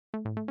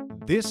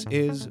This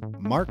is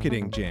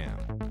Marketing Jam,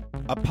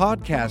 a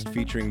podcast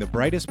featuring the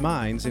brightest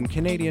minds in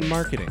Canadian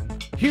marketing.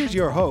 Here's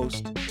your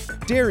host,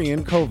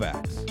 Darian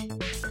Kovacs.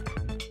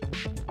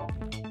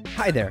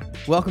 Hi there,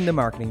 welcome to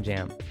Marketing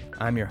Jam.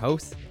 I'm your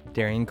host,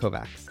 Darian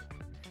Kovacs.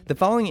 The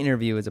following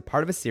interview is a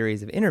part of a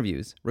series of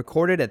interviews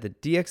recorded at the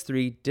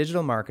DX3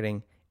 Digital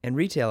Marketing and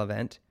Retail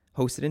event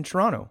hosted in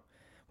Toronto,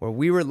 where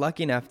we were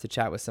lucky enough to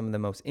chat with some of the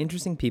most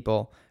interesting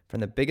people from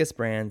the biggest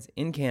brands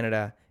in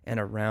Canada and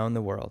around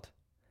the world.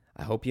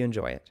 I hope you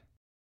enjoy it.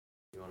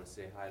 You want to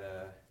say hi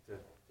to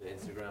the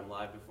Instagram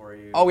Live before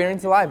you... Oh, we're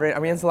into live, right?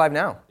 Are we into live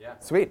now? Yeah.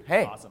 Sweet.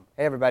 Hey. Awesome.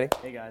 Hey, everybody.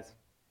 Hey, guys.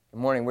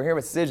 Good morning. We're here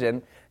with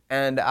Cision.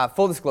 And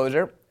full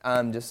disclosure,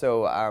 just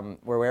so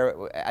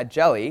we're at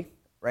Jelly,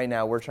 right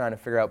now we're trying to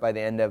figure out by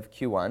the end of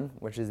Q1,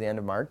 which is the end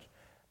of March,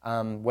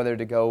 whether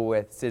to go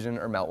with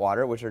Cision or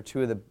Meltwater, which are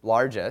two of the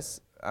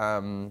largest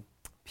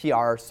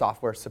PR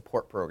software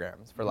support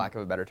programs, for lack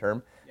of a better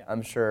term. Yeah.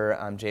 I'm sure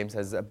James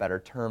has a better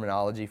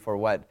terminology for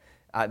what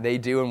they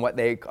do and what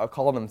they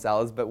call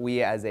themselves, but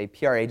we as a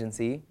PR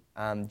agency,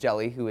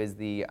 Jelly, who is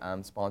the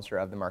sponsor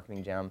of the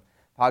Marketing Jam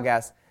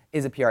podcast,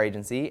 is a PR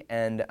agency,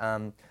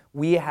 and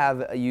we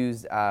have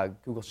used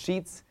Google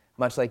Sheets,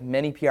 much like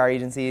many PR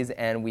agencies,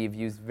 and we've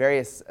used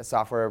various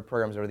software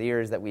programs over the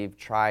years that we've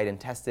tried and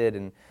tested,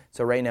 and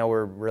so right now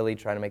we're really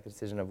trying to make the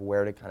decision of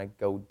where to kind of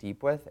go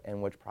deep with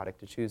and which product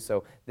to choose.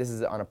 So this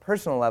is on a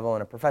personal level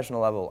and a professional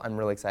level. I'm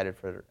really excited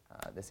for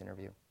this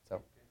interview. So.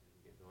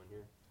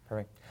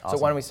 Perfect. Awesome.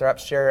 So why don't we start up,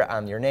 share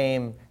your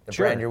name, the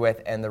Sure. brand you're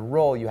with, and the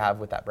role you have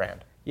with that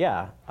brand.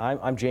 Yeah,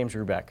 I'm James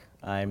Rubeck.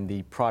 I'm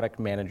the product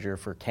manager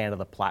for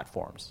Canada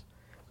Platforms.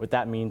 What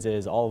that means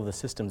is all of the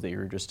systems that you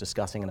were just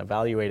discussing and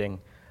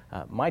evaluating,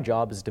 my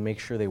job is to make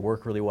sure they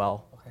work really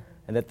well,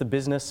 and that the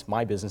business,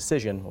 my business,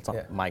 Cision, well, it's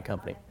not my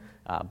company,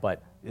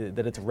 but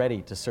that it's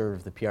ready to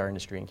serve the PR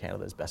industry in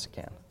Canada as best it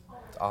can.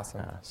 That's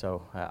awesome.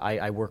 So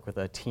I work with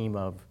a team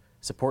of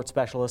support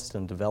specialists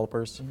and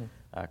developers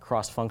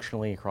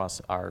cross-functionally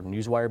across our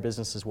Newswire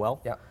business as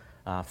well.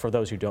 Yeah. For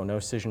those who don't know,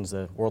 Cision is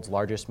the world's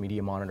largest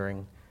media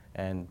monitoring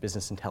and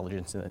business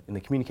intelligence in the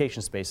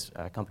communication space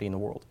company in the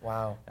world.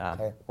 Wow.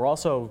 Okay. We're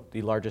also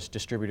the largest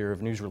distributor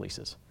of news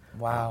releases.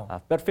 Wow.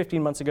 About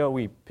 15 months ago,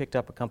 we picked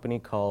up a company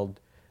called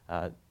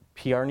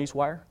PR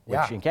Newswire,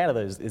 which in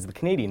Canada is the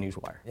Canadian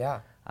Newswire.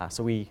 Yeah.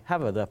 So we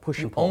have the push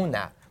You and pull. own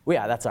that. Well,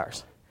 yeah, that's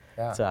ours.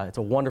 Yeah. It's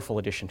a wonderful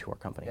addition to our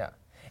company. Yeah.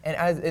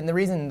 And the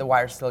reason the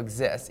wire still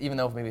exists, even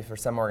though maybe for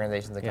some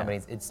organizations and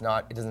companies it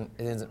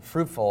isn't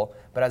fruitful,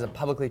 but as a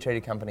publicly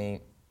traded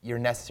company, you're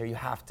necessary. You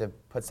have to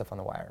put stuff on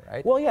the wire,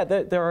 right? Well, yeah,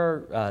 there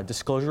are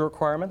disclosure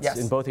requirements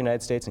in both the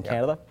United States and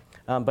Canada.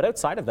 But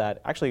outside of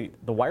that, actually,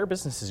 the wire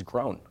business has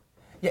grown.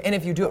 Yeah, and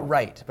if you do it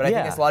right. But I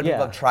think a lot of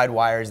people have tried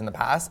wires in the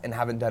past and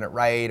haven't done it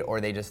right,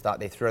 or they just thought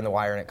they threw in the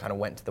wire and it kind of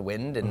went to the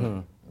wind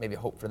and maybe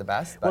hope for the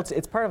best. Well,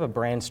 it's part of a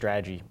brand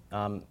strategy.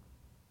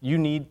 You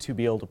need to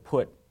be able to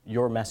put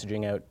your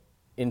messaging out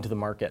into the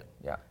market,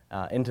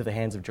 into the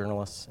hands of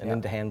journalists, and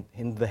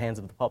into the hands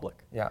of the public.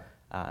 Yeah.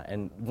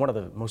 And one of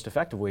the most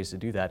effective ways to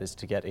do that is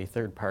to get a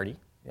third party,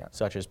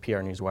 such as PR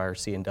Newswire,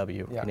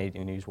 CNW,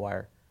 Canadian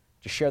Newswire,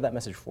 to share that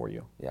message for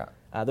you. Yeah.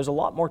 There's a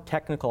lot more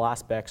technical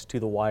aspects to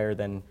the wire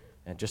than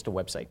just a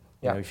website.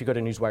 You know, if you go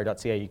to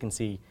newswire.ca, you can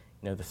see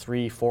the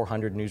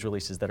 300-400 news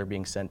releases that are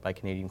being sent by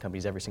Canadian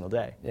companies every single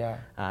day. Yeah.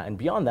 And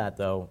beyond that,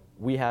 though,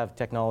 we have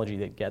technology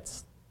that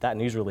gets that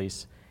news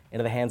release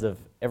into the hands of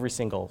every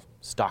single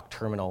stock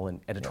terminal and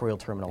editorial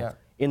terminal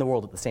in the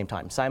world at the same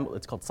time.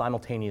 It's called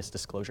simultaneous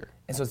disclosure.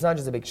 And so it's not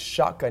just a big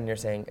shotgun, you're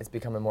saying, it's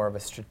becoming more of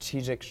a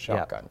strategic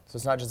shotgun. So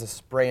it's not just a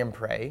spray and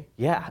pray.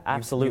 Yeah,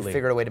 absolutely. You've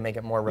figured a way to make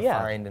it more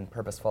refined and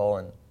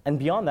purposeful. And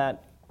beyond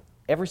that,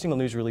 every single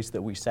news release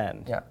that we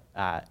send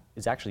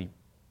is actually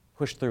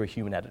pushed through a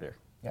human editor.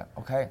 Yeah,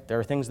 okay. There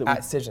are things that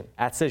At Cision.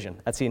 At Cision,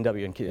 at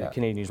CNW and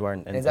Canadian Newswire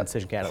and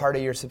Cision Canada. Part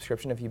of your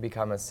subscription if you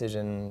become a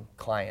Cision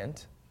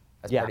client?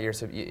 As part of your,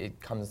 it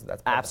comes,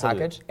 that's part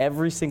Absolutely. of the package?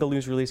 Every single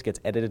news release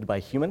gets edited by a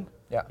human.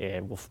 Yeah.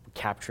 It will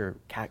catch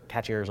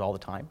errors all the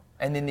time.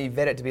 And then they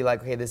vet it to be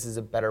like, okay, this is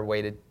a better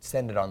way to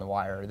send it on the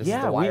wire. Or this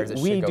is the wires it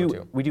should go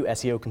to. We do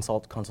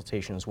SEO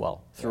consultation as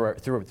well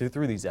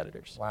through these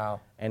editors.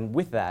 Wow. And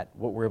with that,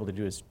 what we're able to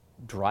do is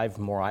drive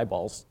more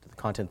eyeballs to the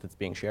content that's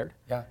being shared.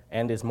 Yeah.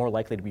 And is more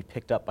likely to be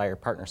picked up by our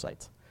partner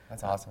sites.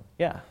 That's awesome.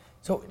 Yeah.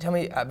 So tell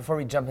me, before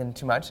we jump in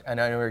too much, I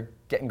know we're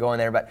getting going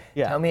there, but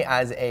tell me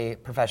as a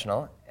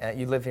professional,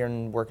 you live here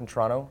and work in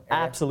Toronto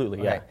area?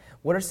 Absolutely, yeah.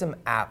 What are some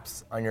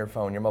apps on your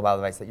phone, your mobile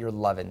device, that you're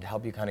loving to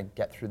help you kind of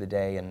get through the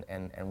day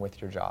and with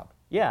your job?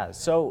 Yeah,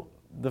 so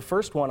the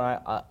first one,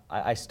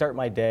 I start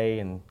my day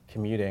in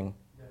commuting,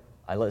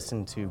 I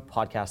listen to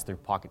podcasts through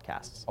Pocket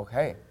Casts.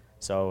 Okay.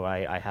 So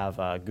I have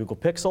Google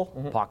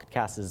Pixel. Pocket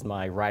Casts is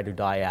my ride or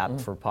die app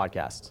for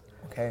podcasts.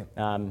 Okay.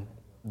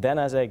 Then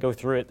as I go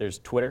through it, there's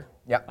Twitter.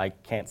 Yep. I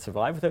can't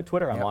survive without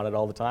Twitter. I'm on it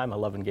all the time. I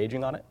love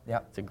engaging on it.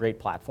 Yep. It's a great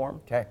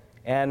platform. Okay.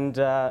 And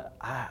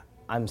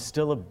I'm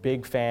still a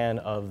big fan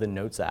of the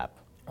Notes app.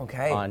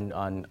 Okay.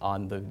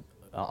 On the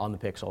on the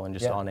Pixel and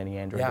just Yeah. on any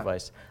Android Yeah.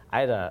 device. I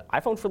had an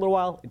iPhone for a little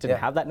while. It didn't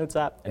Yeah. have that Notes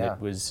app, and Yeah.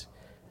 it was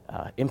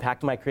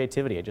impacting my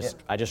creativity.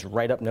 I just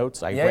write up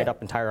notes. I Yeah, write yeah.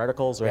 up entire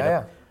articles, write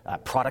Yeah,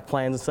 up product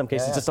plans in some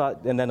cases. Yeah.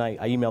 Just and then I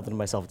emailed it to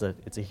myself.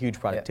 It's a huge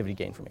productivity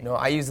gain for me. No,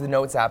 I use the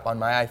Notes app on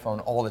my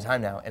iPhone all the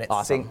time now, and it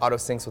Awesome. auto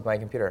syncs with my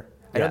computer.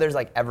 I know Yeah. there's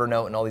like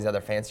Evernote and all these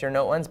other fancier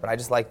Note ones, but I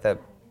just like the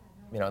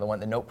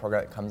Note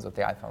program that comes with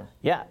the iPhone.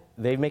 Yeah,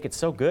 they make it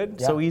so good,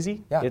 so Yeah.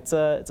 easy. Yeah. It's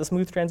a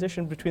smooth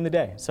transition between the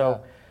day.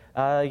 So,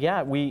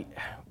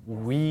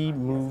 we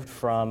moved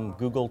from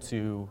Google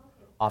to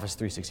Office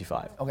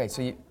 365. Okay,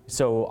 so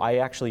So I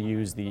actually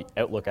use the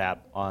Outlook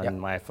app on Yeah.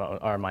 my phone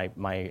or my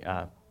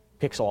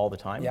Pixel all the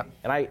time. Yeah.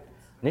 And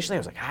initially I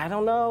was like, I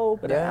don't know,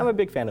 but Yeah. I'm a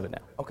big fan of it now.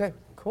 okay,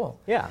 cool.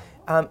 Yeah.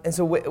 And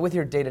so with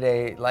your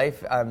day-to-day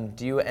life,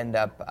 do you end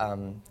up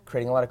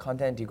creating a lot of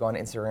content? Do you go on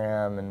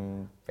Instagram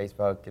and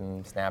Facebook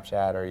and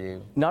Snapchat, or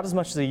you? Not as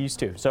much as I used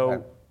to. So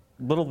Okay.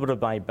 a little bit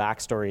of my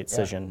backstory at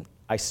Cision.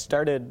 I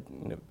started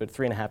about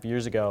 3.5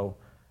 years ago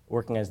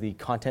working as the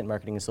content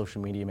marketing and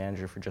social media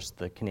manager for just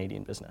the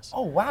Canadian business.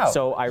 Oh wow!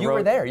 So you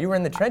were there. You were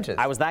in the trenches.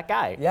 I was that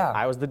guy. Yeah.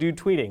 I was the dude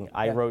tweeting.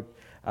 I wrote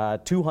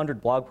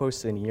 200 blog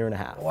posts in a year and a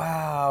half.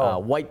 Wow.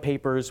 White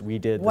papers. We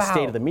did the Wow.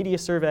 state of the media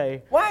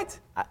survey. What?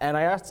 And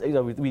I asked,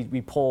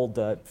 we polled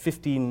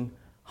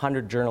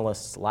 1,500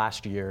 journalists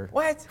last year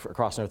What?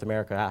 across North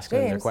America, asking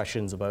them their James.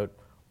 questions about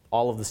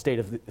all of the state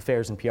of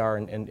affairs in PR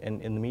and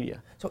in the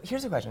media. So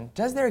here's a question: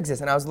 does there exist?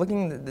 And I was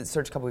looking at the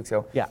search a couple weeks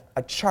ago. Yeah.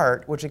 A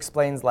chart which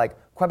explains like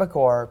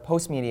Quebecor,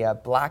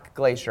 Postmedia, Black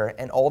Glacier,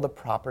 and all the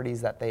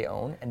properties that they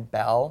own, and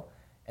Bell,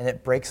 and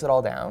it breaks it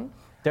all down.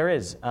 There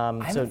is. I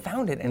haven't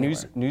found it anywhere.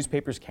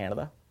 Newspapers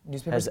Canada,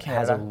 Newspapers has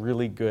Canada. a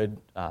really good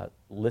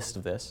list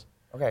of this.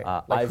 Okay.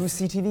 I've- who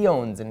CTV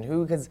owns and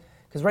who, because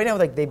right now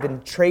like they've been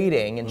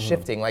trading and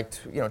shifting, like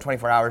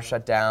 24 hours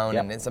shut down,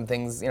 Yep. and some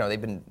things they've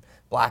been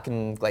Black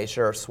and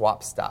Glacier or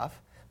swap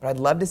stuff. But I'd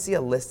love to see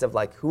a list of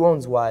like who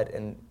owns what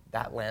and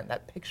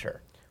that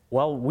picture.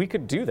 Well, we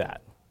could do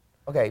that.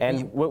 Okay.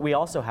 And what we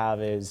also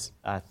have is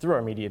through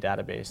our media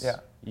database, Yeah.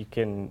 you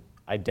can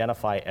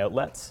identify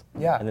outlets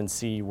Yeah. and then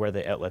see where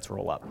the outlets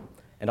roll up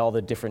and all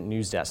the different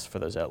news desks for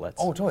those outlets.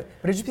 Oh, totally.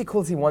 But it'd just be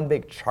cool to see one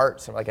big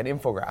chart, so like an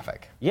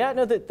infographic. Yeah,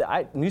 no,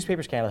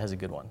 Newspapers Canada has a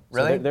good one. So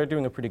Really? they're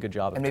doing a pretty good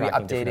job of And maybe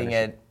tracking different updating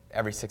ownership. it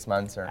every 6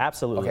 months or.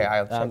 Absolutely. Okay,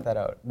 I'll check that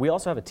out. We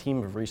also have a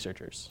team of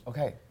researchers.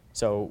 Okay.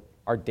 So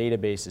our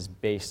database is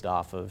based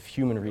off of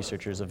human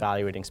researchers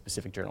evaluating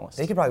specific journalists.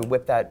 They could probably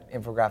whip that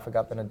infographic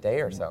up in a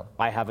day or so.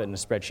 I have it in a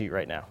spreadsheet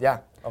right now. Yeah.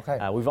 Okay.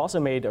 We've also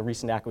made a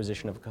recent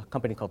acquisition of a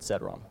company called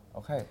Cedrom.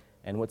 Okay.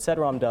 And what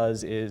Cedrom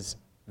does is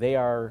they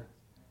are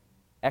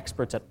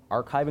experts at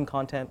archiving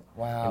content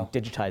Wow. and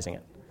digitizing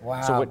it.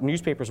 Wow. So what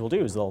newspapers will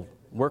do is they'll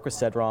work with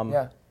Cedrom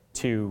Yeah.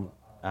 to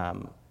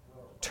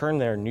turn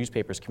their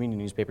newspapers,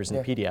 community newspapers, into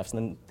Yeah. PDFs, and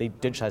then they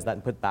digitize that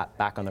and put that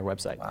back on their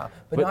website. Wow.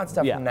 But not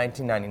stuff yeah. from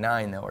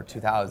 1999 though, or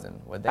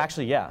 2000, would they?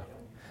 Actually, yeah.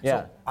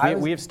 Yeah. I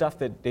We was- have stuff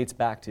that dates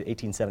back to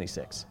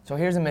 1876. So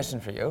here's a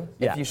mission for you,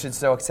 Yeah. if you should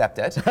so accept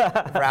it.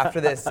 For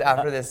after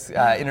this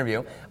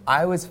interview,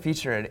 I was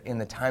featured in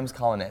the Times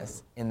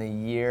Colonist in the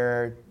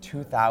year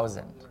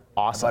 2000.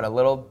 Awesome. About a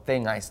little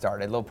thing I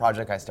started, a little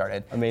project I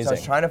started. So I was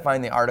Amazing. trying to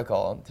find the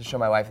article to show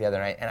my wife the other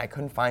night, and I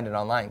couldn't find it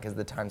online because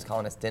the Times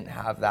Colonist didn't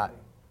have that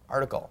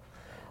article.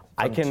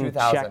 I From can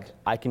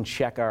 2000.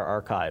 check our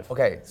archive.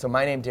 Okay, so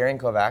my name, Darian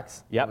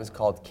Kovacs. Yep. It was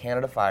called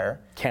Canada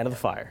Fire Canada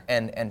Fire.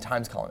 and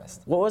Times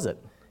Colonist. What was it?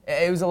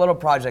 It was a little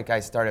project I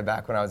started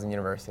back when I was in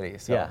university.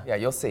 So Yeah.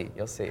 you'll see.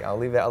 I'll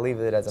leave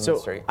it as a So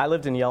mystery. I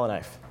lived in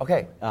Yellowknife.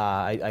 Okay.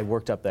 I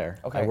worked up there.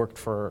 Okay. I worked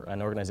for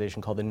an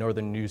organization called the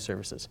Northern News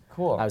Services.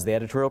 Cool. I was the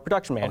editorial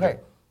production manager. Okay.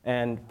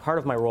 And part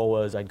of my role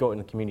was I'd go out in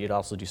the community and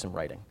also do some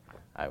writing.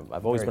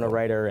 I've always Very been a good.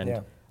 writer, and Yeah.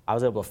 I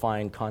was able to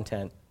find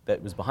content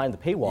that was behind the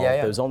paywall Yeah,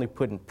 yeah. that was only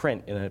put in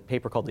print in a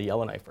paper called the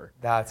Yellowknifer.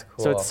 That's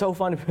cool. So it's so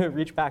fun to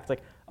reach back. It's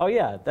like, oh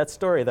yeah, that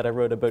story that I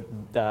wrote about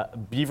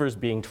beavers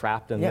being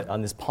trapped Yeah.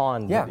 on this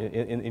pond Yeah.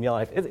 in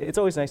Yellowknife. It's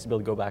always nice to be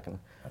able to go back and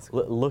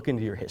look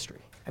into your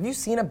history. Have you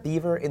seen a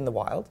beaver in the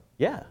wild?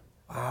 Yeah.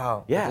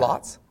 Wow. Yeah.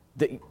 Lots?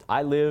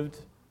 I lived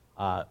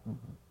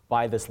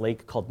by this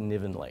lake called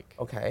Niven Lake.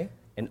 Okay.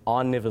 And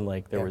on Niven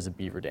Lake, there Yeah. was a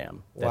beaver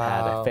dam that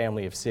had a Wow.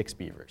 family of 6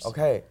 beavers.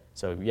 Okay.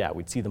 So yeah,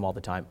 we'd see them all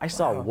the time. I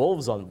saw Wow.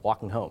 wolves on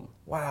walking home.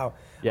 Wow.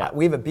 Yeah.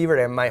 We have a beaver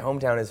dam. My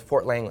hometown is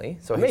Fort Langley,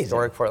 so Amazing.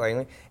 historic Fort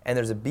Langley. And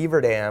there's a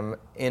beaver dam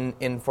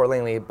in Fort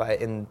Langley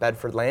in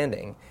Bedford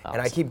Landing. And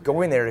I Awesome. keep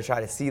going there to try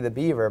to see the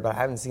beaver, but I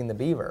haven't seen the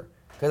beaver.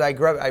 Because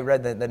I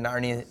read the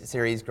Narnia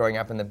series growing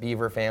up in the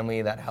beaver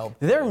family that helped.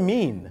 They're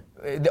mean.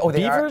 Oh, they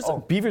beavers, are? Oh.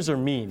 beavers are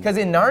mean. Because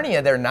in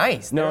Narnia, they're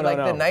nice. No, They're no, like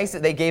no. the nice.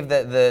 They gave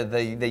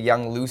the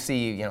young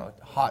Lucy,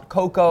 hot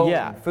cocoa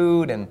Yeah. and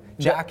food and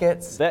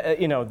jackets.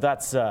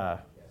 That's. I'm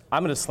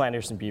gonna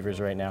slander some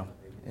beavers right now.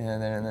 And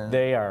then,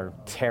 They are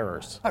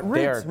terrors. but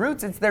They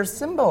roots, it's their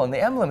symbol and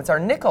the emblem. It's our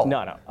nickel.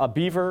 No. A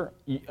beaver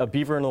in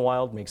the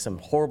wild makes some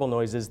horrible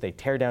noises. They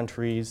tear down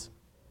trees.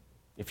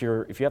 If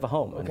you have a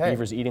home and Okay.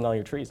 beavers eating all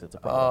your trees, it's a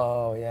problem.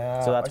 Oh, yeah.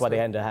 So that's why So-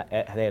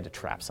 they had to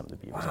trap some of the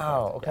beavers.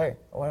 Wow, okay.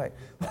 All right.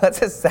 Well,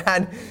 that's a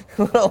sad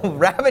little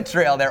rabbit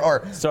trail there,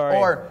 or Sorry.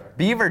 or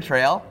beaver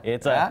trail.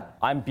 It's yeah?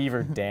 I'm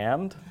beaver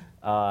damned.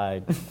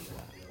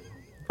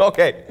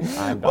 Okay.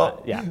 I'm well,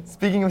 not- yeah.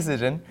 Speaking of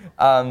Cision,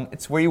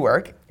 it's where you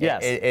work.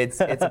 Yes.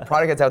 It's a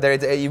product that's out there.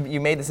 You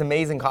made this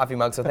amazing coffee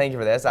mug, so thank you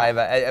for this.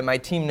 My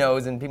team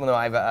knows, and people know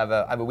I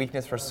have a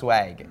weakness for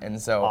swag,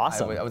 and so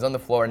Awesome. I was on the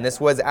floor, and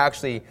this was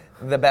actually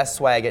the best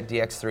swag at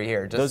DX3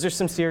 here. Just, Those are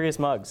some serious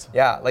mugs.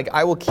 yeah, like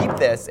I will keep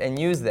this and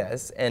use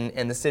this, and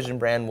the Cision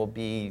brand will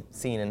be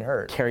seen and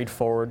heard. Carried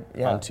forward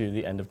Yeah. onto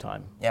the end of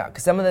time. Yeah,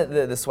 because some of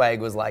the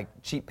swag was like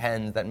cheap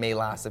pens that may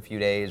last a few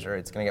days, or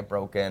it's gonna get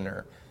broken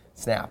or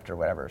snapped or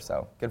whatever.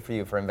 So good for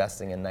you for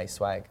investing in nice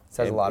swag.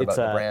 Says a lot about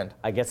the brand.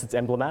 I guess it's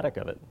emblematic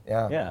of it.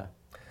 Yeah. Yeah.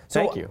 So,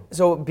 Thank you.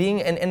 So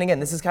being, and again,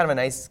 this is kind of a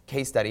nice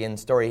case study and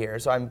story here.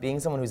 So I'm being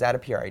someone who's at a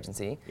PR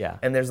agency. Yeah.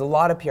 And there's a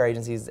lot of PR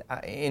agencies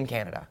in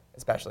Canada,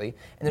 especially.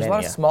 And there's a lot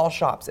of Yeah. small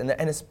shops. And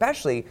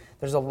especially,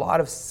 there's a lot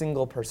of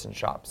single person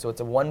shops. So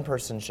it's a one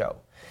person show.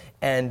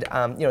 And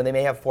they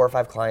may have 4 or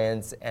 5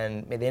 clients,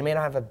 and they may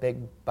not have a big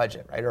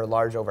budget, right, or a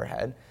large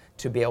overhead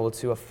to be able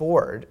to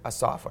afford a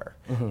software.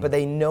 But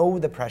they know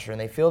the pressure,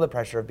 and they feel the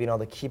pressure of being able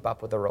to keep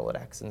up with the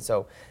Rolodex. And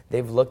so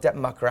they've looked at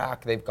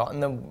Muckrack, they've gotten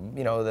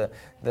the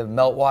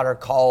meltwater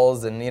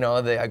calls and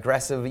the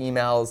aggressive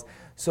emails.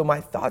 So my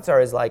thoughts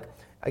are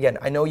again,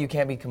 I know you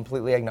can't be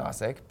completely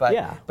agnostic, but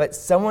Yeah. but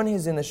someone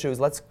who's in the shoes,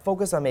 let's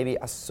focus on maybe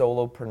a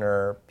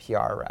solopreneur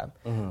PR rep.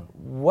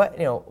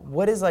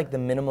 What is like the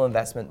minimal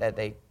investment that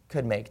they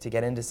could make to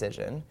get in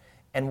Cision,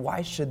 and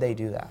why should they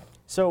do that?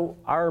 So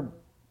our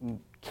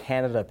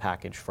Canada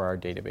package for our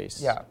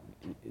database Yeah.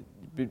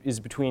 is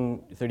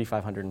between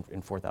 $3,500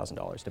 and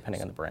 $4,000,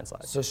 depending on the brand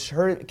size. So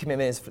her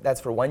commitment that's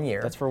for 1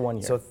 year. That's for 1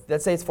 year. So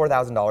let's say it's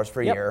 $4,000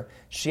 for a Yep. year.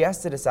 She has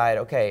to decide,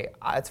 okay,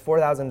 it's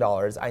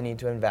 $4,000. I need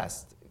to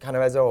invest kind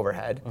of as an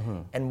overhead.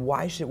 And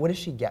what does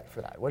she get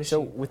for that? What is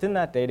So she? within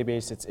that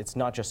database, it's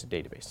not just a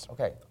database.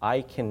 Okay.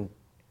 I can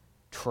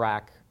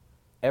track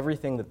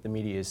everything that the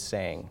media is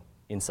saying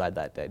inside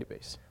that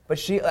database. But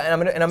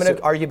I'm gonna So-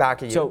 argue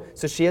back at you.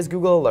 So she has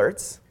Google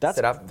Alerts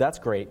set up. That's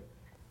great.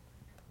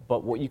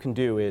 But what you can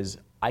do is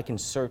I can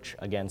search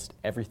against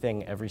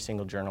everything every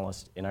single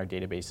journalist in our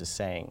database is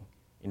saying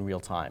in real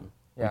time.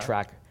 Yeah. We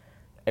track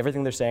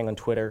everything they're saying on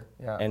Twitter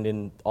Yeah. and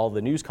in all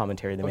the news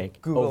commentary they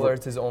make. Google over-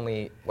 Alerts is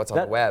only what's on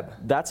the web.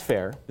 That's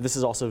fair. This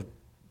is also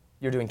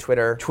You're doing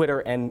Twitter. Twitter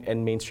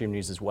and mainstream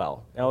news as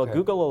well. Now, Okay. a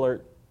Google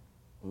Alert,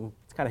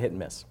 it's kind of hit and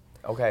miss.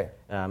 Okay.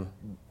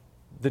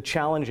 The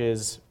challenge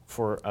is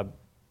for a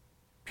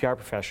PR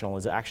professional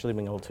is actually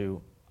being able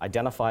to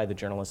identify the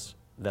journalists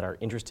that are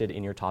interested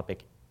in your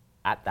topic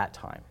at that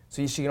time.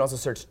 So she can also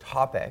search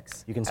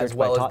topics You can search as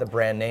well by as the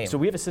brand name. So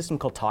we have a system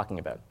called Talking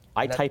About.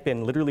 I that- type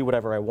in literally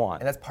whatever I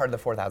want. and that's part of the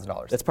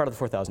 $4,000. That's part of the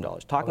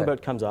 $4,000. Talking Okay.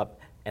 About comes up,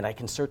 and I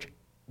can search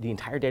the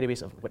entire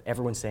database of what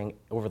everyone's saying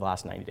over the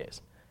last 90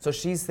 days. So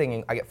she's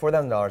thinking, I get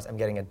 $4,000. I'm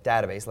getting a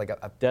database, like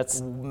a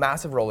That's-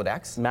 massive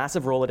Rolodex.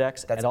 Massive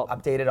Rolodex. That's and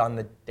updated on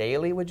the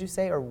daily, would you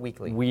say, or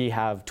weekly? we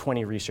have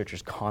 20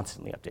 researchers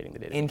constantly updating the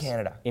database. In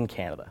Canada? In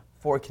Canada.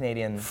 For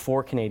Canadian.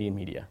 For Canadian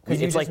media. Because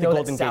you It's just like the know that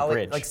Golden Gate Sally,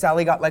 Bridge. like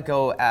Sally got let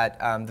go at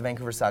the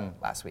Vancouver Sun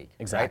last week.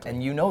 Exactly. Right?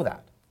 And you know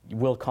that.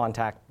 We'll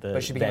contact the.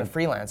 But she became a then-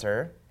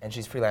 freelancer, and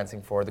she's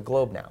freelancing for the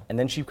Globe now. And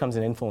then she becomes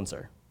an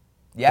influencer.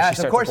 Yes, she of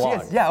starts a course she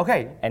blog. is. Yeah,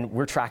 okay. And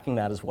we're tracking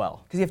that as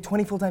well. Because you have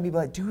 20 full-time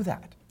people that do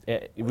that.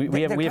 We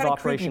They're have kinda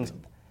operations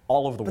creepy.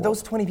 all over the But world.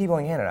 those 20 people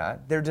in Canada,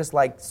 they're just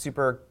like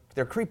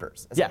they're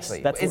creepers, yes,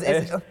 essentially.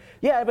 that's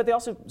yeah. But they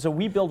also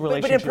we build but in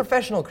relationships.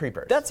 professional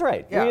creepers. That's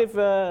right. Yeah. We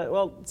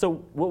have so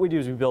what we do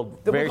is we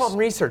build. We very call them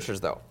researchers,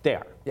 though. They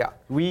are. Yeah.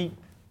 We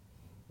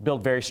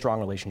build very strong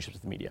relationships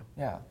with the media.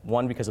 Yeah.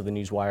 One, because of the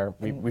Newswire.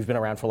 We've been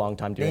around for a long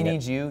time They doing need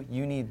it. you,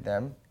 you need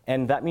them.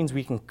 And that means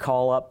we can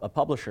call up a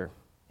publisher.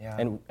 Yeah.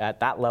 And at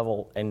that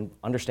level and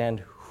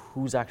understand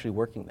who's actually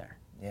working there.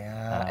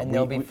 Yeah, and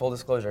they'll be we- full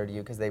disclosure to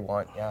you because they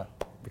want,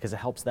 Because it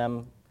helps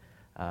them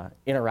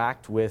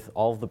interact with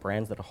all of the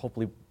brands that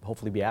will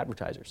hopefully be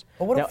advertisers.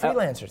 But what Now, are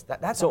freelancers?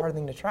 That's so- a hard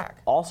thing to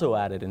track. Also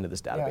added into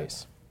this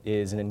database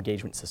is an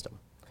engagement system.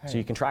 Okay. So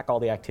you can track all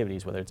the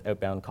activities, whether it's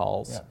outbound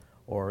calls, Yeah.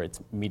 or it's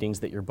meetings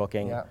that you're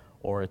booking, Yeah.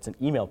 or it's an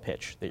email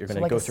pitch that you're going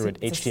to like go a through an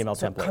it's a- HTML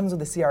so template. It comes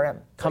with a CRM.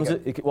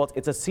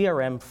 It's a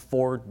CRM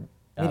for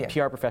Media.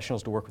 PR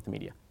professionals to work with the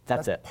media.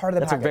 That's it. part of the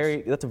that's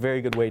package. that's a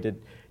very good way to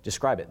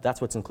describe it.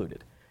 That's what's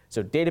included.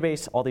 So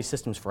database, all these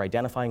systems for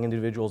identifying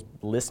individuals,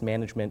 list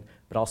management,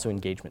 but also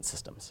engagement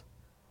systems.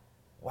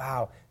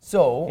 Wow.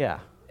 So Yeah.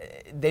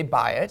 they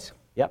buy it.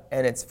 Yep.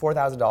 And it's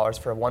 $4,000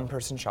 for a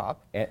one-person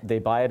shop. And they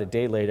buy it a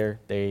day later.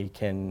 They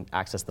can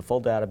access the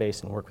full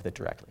database and work with it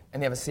directly.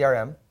 And they have a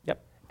CRM.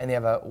 Yep. And they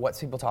have a what's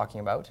people talking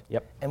about.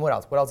 Yep. And what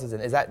else? What else is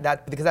in? Is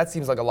that because that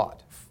seems like a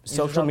lot. You should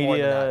Social know more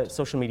than media, that.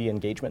 social media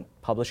engagement,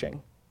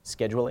 publishing,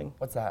 scheduling.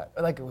 What's that?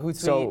 Like Hootsuite,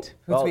 So,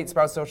 well- Hootsuite,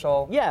 Sprout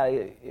Social. Yeah,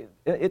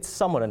 it's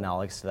somewhat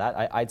analogous to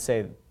that. I'd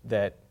say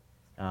that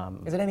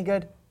Is it any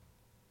good?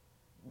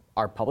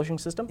 our publishing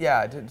system.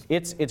 Yeah.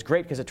 It's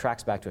great because it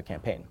tracks back to a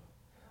campaign.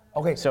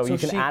 Okay. So you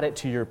can add it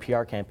to your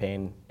PR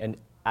campaign, and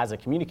as a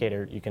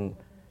communicator, you can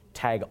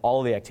tag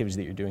all the activities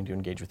that you're doing to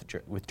engage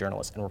with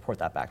journalists and report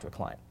that back to a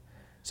client.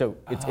 So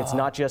it's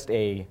not just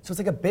a... So it's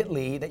like a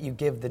bit.ly that you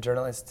give the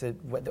journalists of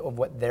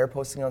what they're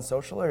posting on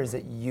social, or is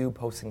it you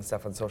posting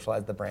stuff on social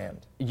as the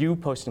brand? You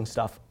posting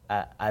stuff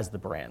as the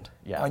brand,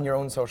 yeah. On your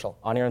own social?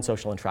 On your own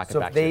social and track it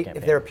So back to your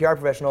campaign. if they're a PR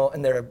professional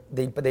and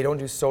but they don't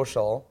do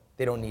social,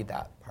 they don't need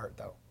that part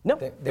though? No,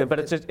 but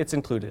it's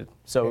included.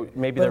 So Okay.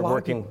 maybe But a they're lot of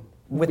working, people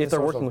with if the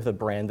they're working social- with a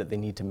brand that they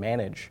need to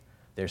manage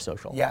their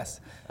social. Yes.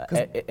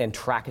 And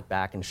track it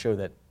back and show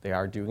that they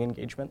are doing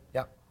engagement.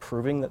 Yeah.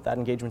 Proving that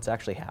engagement's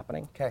actually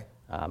happening. Okay.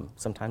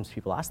 Sometimes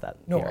people ask that.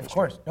 in No, PR of industry.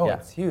 course. No, Yeah.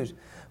 it's huge.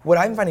 What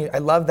I'm finding, I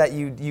love that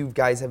you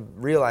guys have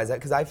realized that,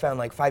 because I found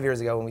like 5 years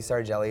ago when we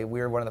started Jelly,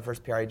 we were one of the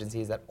first PR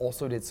agencies that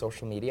also did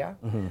social media.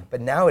 Mm-hmm. But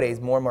nowadays,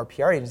 more and more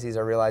PR agencies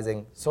are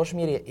realizing social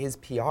media is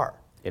PR.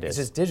 It It's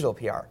is. just digital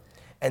PR.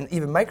 And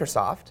even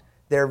Microsoft,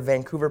 their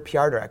Vancouver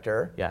PR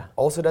director, Yeah.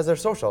 also does their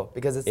social,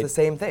 because it's the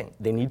same thing.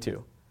 They need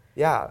to.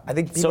 Yeah, I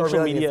think people are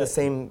realizing it's the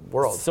same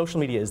world. Social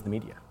media is the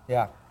media.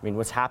 Yeah. I mean,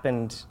 what's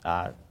happened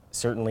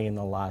certainly in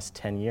the last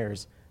 10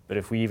 years, but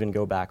if we even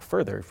go back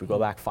further, if we go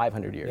back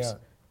 500 years,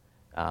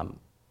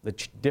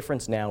 the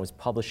difference now is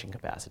publishing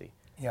capacity.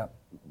 Yeah.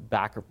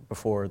 Back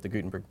before the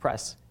Gutenberg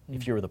press,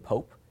 if you were the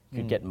Pope, you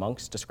could get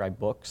monks to scribe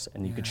books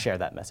and you could share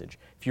that message.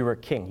 If you were a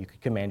king, you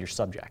could command your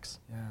subjects.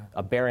 Yeah.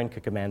 A baron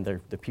could command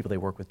the people they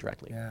work with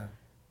directly. Yeah.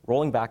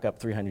 Rolling back up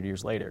 300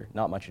 years later,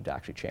 not much had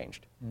actually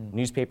changed.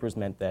 Newspapers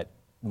meant that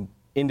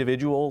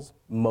individuals,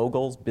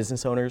 moguls,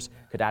 business owners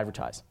could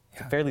advertise.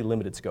 It's a fairly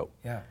limited scope.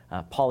 Yeah.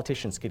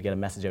 Politicians could get a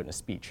message out in a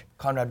speech.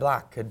 Conrad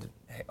Black could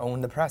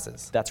own the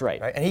presses. That's right.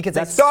 And he could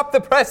say, That's- stop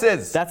the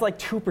presses! That's like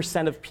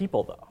 2% of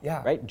people, though.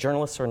 Yeah. Right?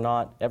 Journalists are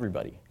not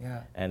everybody.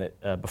 Yeah. And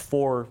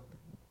before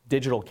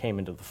digital came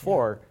into the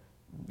fore,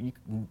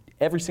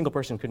 every single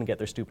person couldn't get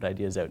their stupid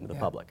ideas out into the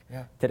public.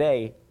 Yeah.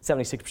 Today,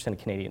 76% of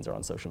Canadians are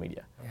on social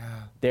media. Yeah.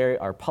 They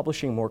are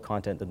publishing more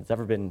content than has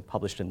ever been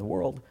published in the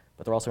world,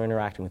 but they're also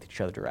interacting with each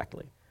other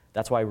directly.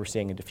 That's why we're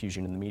seeing a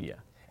diffusion in the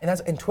media.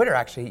 And Twitter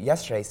actually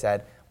yesterday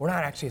said, we're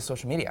not actually a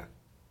social media.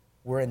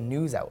 We're a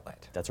news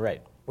outlet. That's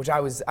right. Which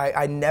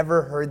I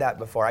never heard that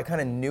before. I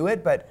kind of knew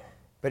it, but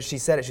she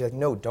said it. She's like,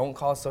 no, don't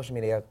call us social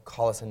media,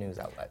 call us a news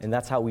outlet. And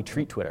that's how we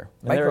treat Twitter.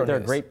 And Micro they're a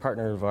news. great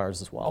partner of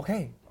ours as well.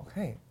 Okay,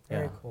 very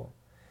Yeah. cool.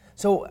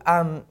 So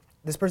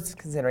this person's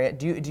considering it.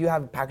 Do you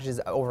have packages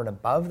over and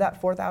above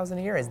that $4,000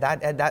 a year? Is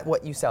that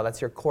what you sell?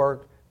 That's your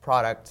core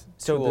product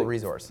tool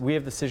resource? We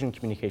have the Cision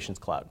Communications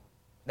Cloud.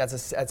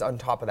 That's on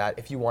top of that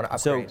if you want to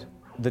upgrade. So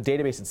the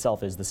database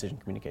itself is the Cision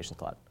Communications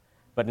Cloud.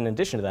 But in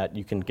addition to that,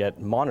 you can get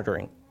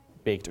monitoring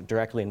baked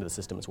directly into the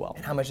system as well.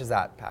 And how much is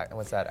that pack?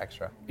 What's that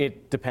extra?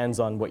 It depends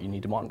on what you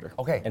need to monitor.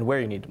 Okay. And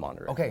where you need to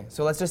monitor it. Okay,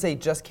 so let's just say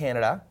just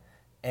Canada,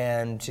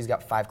 and she's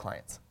got 5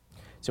 clients.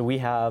 So we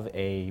have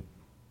a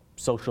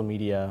social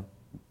media,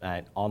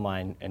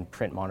 online and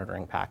print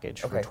monitoring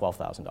package for Okay.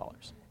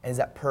 $12,000. And is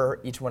that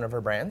per each one of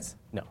her brands?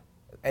 No.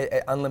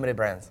 Unlimited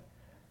brands?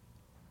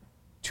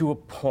 To a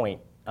point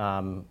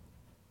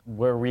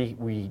where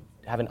we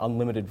have an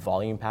unlimited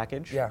volume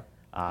package. Yeah.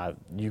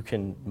 You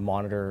can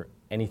monitor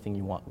anything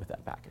you want with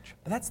that package.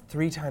 But that's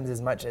 3 times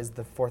as much as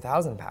the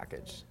 4,000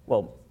 package.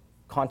 Well,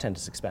 content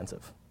is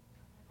expensive.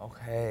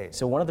 Okay.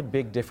 So one of the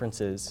big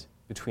differences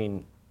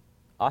between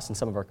us and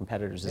some of our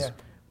competitors is Yeah.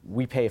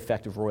 we pay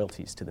effective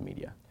royalties to the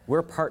media. We're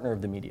a partner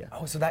of the media.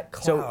 Oh, so that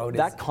So cloud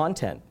that is...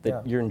 content that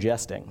Yeah. you're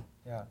ingesting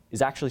Yeah.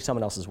 is actually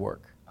someone else's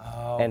work.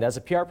 Oh. And as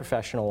a PR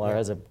professional or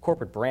as a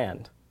corporate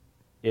brand,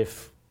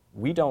 if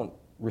we don't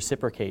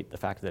reciprocate the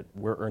fact that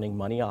we're earning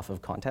money off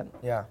of content,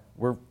 Yeah.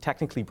 we're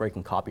technically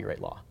breaking copyright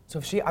law. So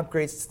if she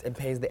upgrades and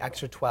pays the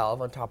extra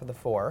 12 on top of the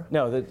 4...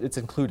 No, it's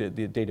included.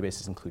 The database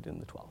is included in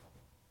the 12.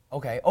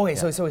 Okay,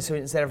 so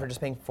instead of her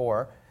just paying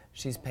 4,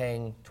 she's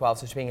paying 12,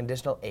 so she's paying an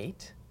additional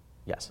 8,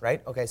 Yes.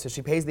 right? Okay, so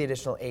she pays the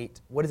additional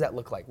 8. What does that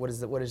look like? What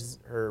does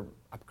her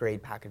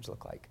upgrade package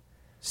look like?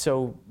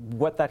 So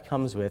what that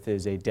comes with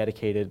is a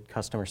dedicated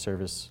customer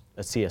service,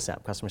 a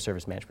CSM, customer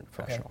service management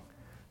professional.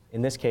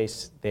 In this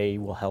case, they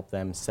will help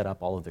them set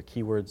up all of their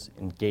keywords,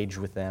 engage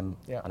with them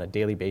Yeah. on a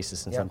daily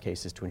basis in Yeah. some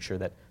cases to ensure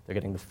that they're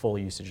getting the full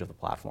usage of the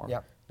platform. Yeah.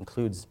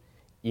 Includes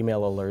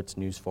email alerts,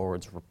 news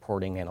forwards,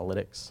 reporting,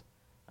 analytics.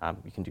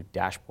 You can do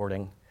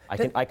dashboarding.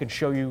 I could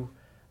show you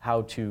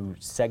how to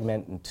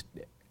segment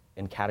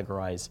and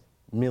categorize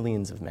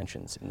millions of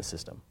mentions in the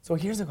system. So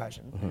here's a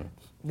question. Mm-hmm.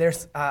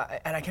 There's,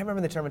 and I can't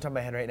remember the term on top of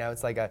my head right now.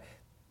 It's like an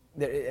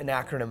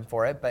acronym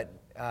for it, but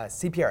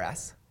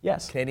CPRS,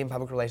 Yes. Canadian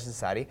Public Relations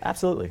Society,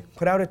 Absolutely.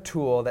 put out a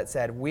tool that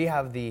said, we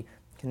have the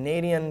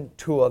Canadian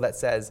tool that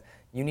says,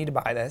 you need to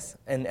buy this,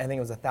 and I think it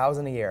was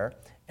 $1,000 a year,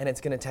 and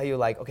it's going to tell you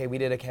like, okay, we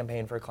did a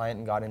campaign for a client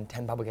and got in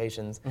 10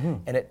 publications,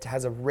 and it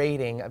has a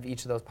rating of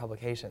each of those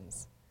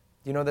publications.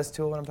 Do you know this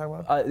tool, what I'm talking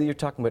about? You're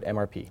talking about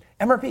MRP.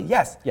 MRP,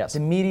 yes. Yes. The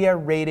media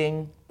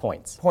rating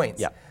Points.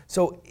 points. Yeah.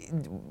 So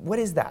what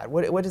is that?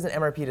 What is an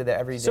MRP to the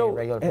everyday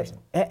regular person?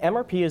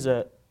 MRP is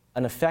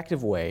an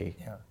effective way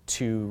Yeah.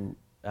 to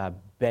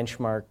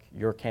benchmark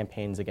your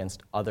campaigns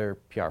against other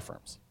PR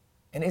firms.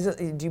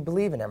 And do you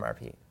believe in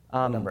MRP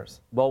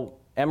numbers? Well,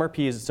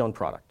 MRP is its own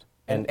product.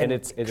 And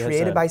it's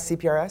created by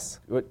CPRS?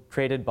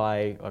 Created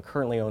by,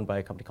 currently owned by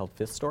a company called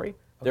Fifth Story.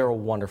 They're a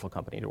wonderful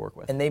company to work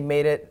with. And they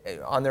made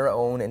it on their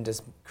own and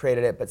just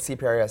created it, but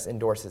CPRS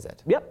endorses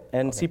it. Yep,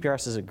 and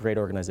CPRS is a great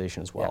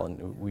organization as well, Yeah.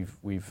 and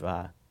we've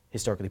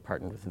historically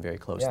partnered with them very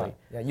closely.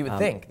 Yeah, you would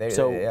think.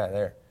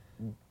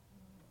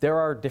 There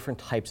are different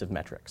types of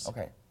metrics.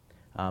 Okay.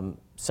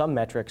 Some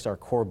metrics are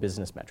core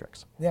business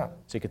metrics. Yeah.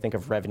 So you could think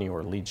of revenue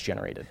or leads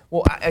generated.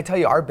 Well, I tell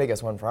you, our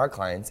biggest one for our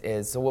clients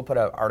is, so we'll get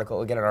an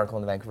article in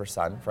the Vancouver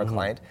Sun for a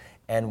client,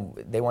 and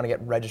they want to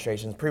get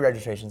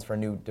pre-registrations for a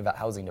new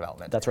housing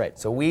development. That's right.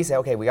 So we say,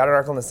 okay, we got an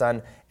article in the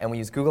Sun, and we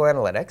use Google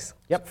Analytics,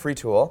 Yep. free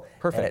tool,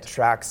 Perfect. and it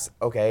tracks,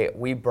 okay,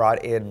 we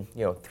brought in,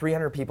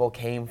 300 people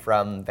came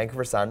from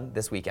Vancouver Sun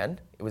this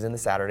weekend. It was in the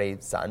Saturday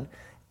Sun,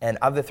 and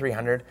of the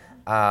 300,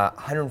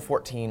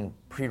 114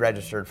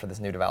 pre-registered for this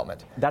new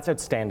development. That's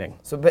outstanding.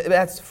 So but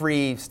that's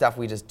free stuff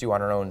we just do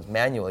on our own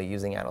manually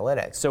using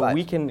analytics. So but-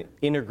 we can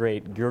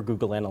integrate your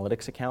Google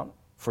Analytics account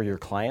for your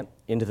client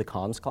into the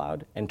Comms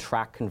Cloud and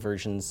track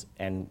conversions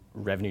and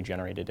revenue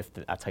generated if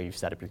that's how you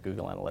set up your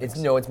Google Analytics.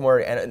 It's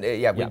more,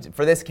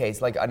 for this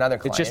case, like another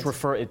client.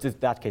 In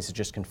that case, it's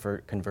just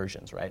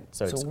conversions, right?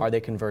 So, are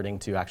they converting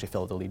to actually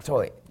fill the lead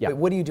form? Totally. Yeah. But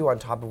what do you do on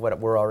top of what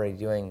we're already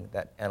doing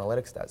that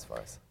analytics does for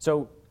us?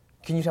 So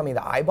Can you tell me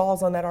the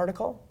eyeballs on that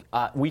article?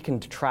 we can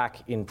track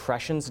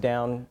impressions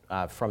down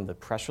from the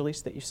press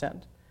release that you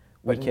sent.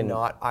 But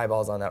not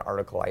eyeballs on that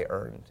article I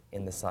earned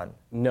in the Sun.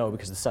 No,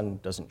 because the Sun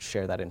doesn't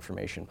share that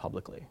information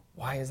publicly.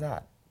 Why is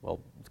that? Well,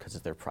 because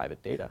it's their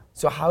private data.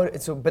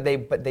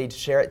 But they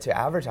share it to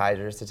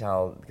advertisers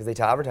because they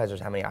tell advertisers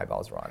how many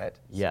eyeballs were on it.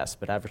 Yes,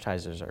 but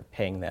advertisers are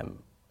paying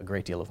them a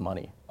great deal of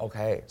money.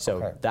 Okay. So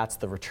okay. that's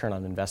the return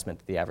on investment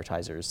that the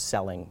advertiser is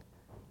selling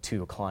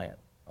to a client.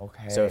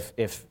 Okay. So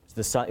if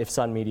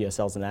Sun Media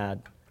sells an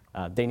ad,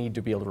 they need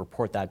to be able to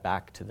report that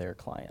back to their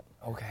client.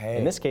 Okay.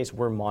 In this case,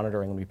 we're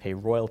monitoring and we pay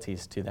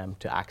royalties to them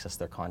to access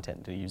their content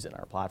and to use it in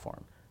our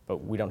platform.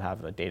 But we don't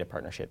have a data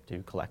partnership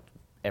to collect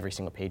every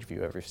single page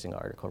view, every single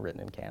article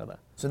written in Canada.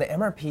 So the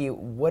MRP,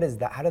 what is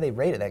that? How do they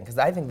rate it then? Because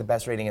I think the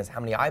best rating is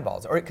how many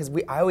eyeballs. Or because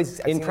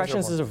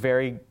impressions is a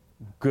very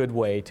good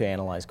way to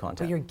analyze But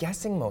content. you're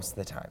guessing most of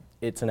the time.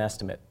 It's an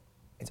estimate.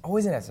 It's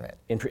always an estimate.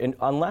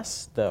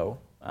 Unless, though,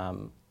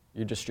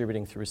 you're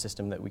distributing through a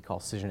system that we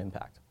call Cision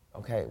Impact.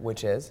 Okay,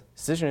 which is?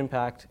 Cision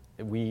Impact,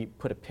 we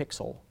put a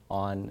pixel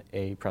on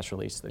a press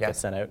release that gets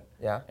sent out,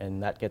 Yeah.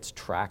 and that gets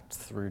tracked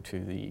through to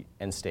the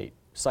end state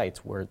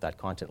sites where that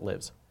content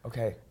lives.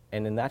 Okay.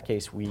 And in that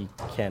case, we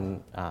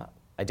can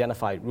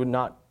identify,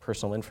 not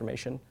personal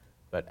information,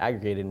 but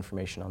aggregated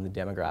information on the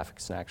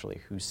demographics and actually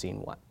who's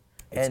seen what.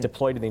 It's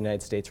deployed in the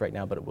United States right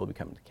now, but it will be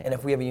coming to Canada. And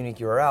if we have a unique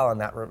URL on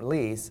that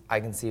release, I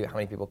can see how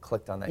many people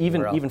clicked on that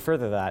URL. Even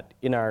further than that,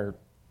 in our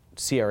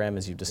CRM,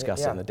 as you've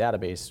discussed Yeah. in the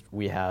database,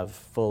 we have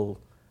full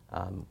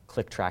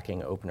click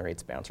tracking, open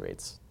rates, bounce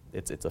rates.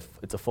 It's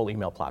a full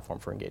email platform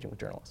for engaging with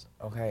journalists.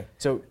 Okay.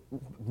 So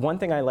one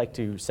thing I like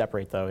to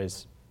separate though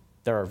is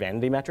there are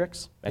vanity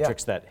metrics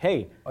that,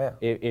 hey,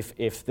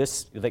 if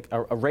this, like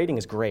a rating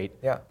is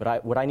great,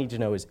 but what I need to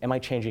know is, am I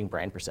changing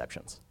brand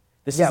perceptions?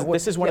 This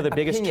is one of the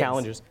biggest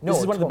challenges. This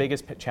is one of the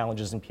biggest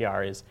challenges in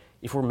PR is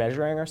if we're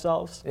measuring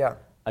ourselves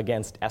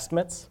against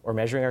estimates or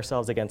measuring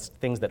ourselves against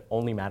things that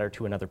only matter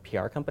to another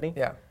PR company,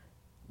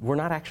 we're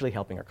not actually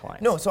helping our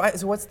clients. No, so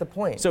what's the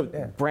point? So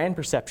brand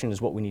perception is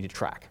what we need to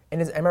track. And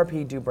does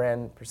MRP do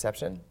brand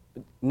perception?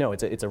 No,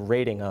 it's a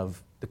rating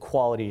of the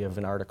quality of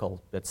an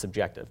article that's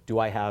subjective. Do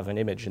I have an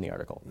image in the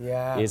article?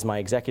 Yeah. Is my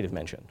executive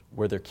mentioned?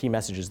 Were there key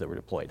messages that were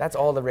deployed? That's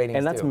all the ratings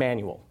And that's do.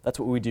 manual. That's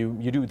what we do.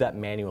 You do that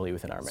manually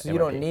within our So MRP. you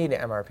don't need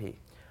MRP?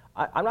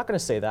 I'm not going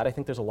to say that. I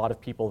think there's a lot of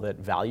people that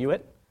value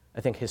it.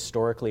 I think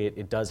historically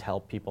it does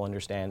help people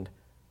understand,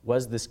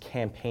 was this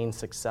campaign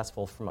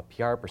successful from a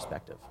PR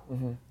perspective?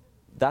 Mm-hmm.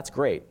 That's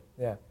great.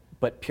 Yeah.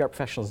 But PR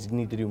professionals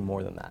need to do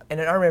more than that. And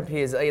an MRP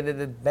is,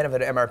 the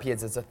benefit of MRP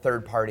is it's a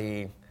third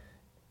party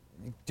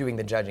doing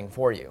the judging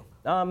for you.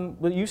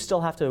 Well, you still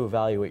have to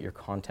evaluate your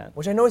content.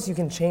 Which I notice you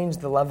can change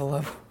the level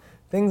of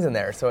things in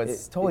there, so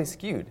it's totally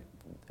skewed.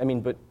 I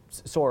mean, but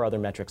so are other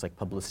metrics like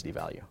publicity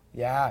value.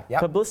 Yeah.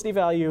 Publicity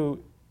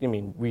value, I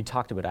mean, we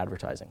talked about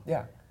advertising.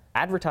 Yeah.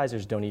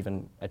 Advertisers don't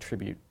even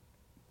attribute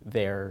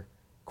their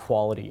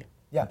quality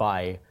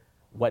by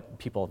what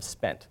people have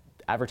spent.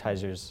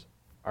 Advertisers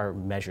are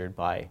measured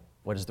by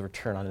what is the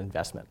return on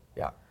investment.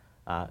 Yeah.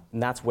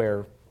 And that's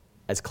where,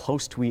 as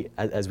close to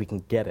as we can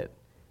get it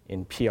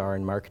in PR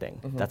and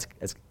marketing,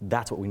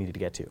 that's what we needed to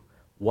get to.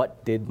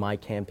 What did my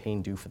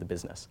campaign do for the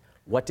business?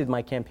 What did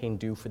my campaign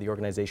do for the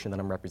organization that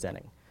I'm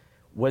representing?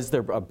 Was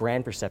there a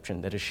brand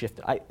perception that has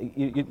shifted?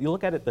 You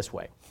look at it this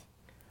way.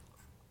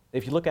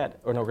 If you look at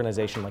an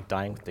organization like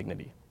Dying with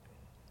Dignity,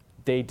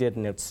 they did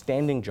an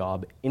outstanding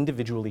job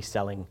individually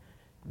selling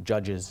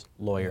judges,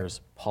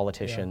 lawyers,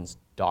 politicians,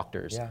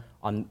 doctors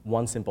on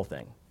one simple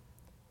thing.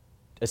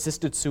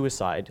 Assisted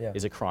suicide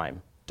is a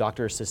crime.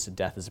 doctor-assisted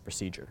death is a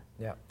procedure.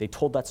 Yeah. They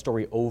told that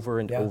story over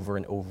and Yeah. over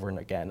and over and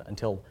again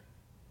until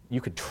you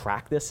could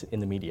track this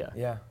in the media.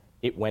 Yeah.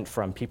 It went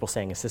from people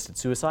saying assisted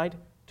suicide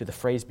to the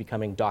phrase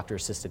becoming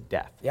doctor-assisted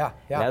death. Yeah,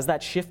 yeah. And as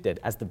that shifted,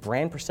 as the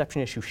brand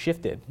perception issue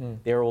shifted,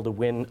 they were able to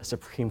win a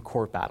Supreme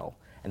Court battle,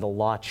 and the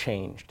law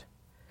changed.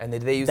 And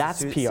did they use That's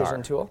the PR.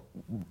 Cision tool?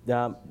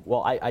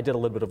 Well, I did a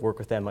little bit of work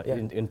with them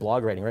in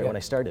blog writing right when I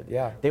started.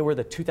 Yeah. They were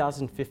the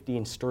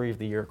 2015 Story of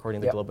the Year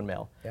according to the Globe and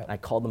Mail. Yeah. And I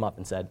called them up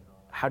and said,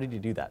 how did you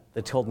do that?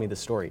 They told me the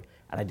story.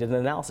 And I did an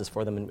analysis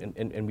for them,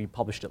 and we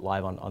published it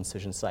live on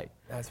Cision's site.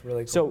 That's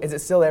really cool. So, is it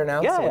still there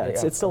now? Yeah,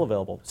 So- it's still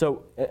available.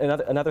 So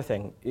another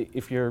thing,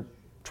 if you're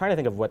trying to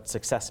think of what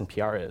success in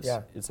PR is,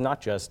 it's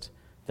not just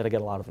that I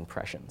get a lot of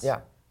impressions. Yeah.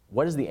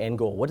 What is the end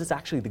goal? What is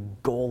actually the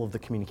goal of the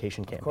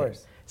communication campaign? Of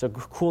course. So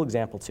cool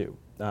example too,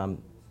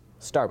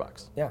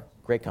 Starbucks. Yeah.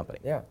 Great company.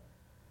 Yeah.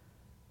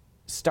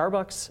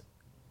 Starbucks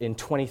in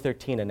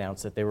 2013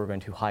 announced that they were going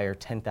to hire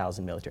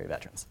 10,000 military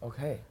veterans.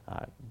 Okay.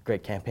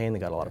 Great campaign, they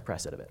got a lot of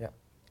press out of it.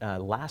 Yeah.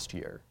 Last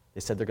year, they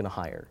said they're going to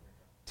hire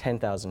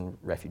 10,000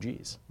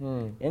 refugees.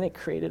 And it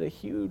created a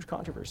huge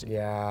controversy.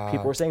 Yeah.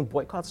 People were saying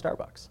boycott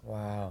Starbucks.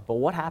 Wow. But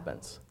what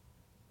happens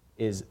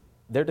is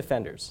their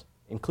defenders,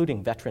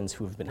 including veterans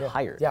who have been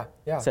hired,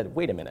 said,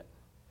 wait a minute.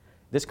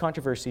 This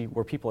controversy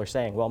where people are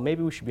saying, well,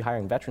 maybe we should be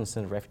hiring veterans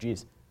instead of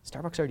refugees,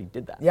 Starbucks already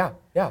did that. Yeah,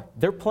 yeah.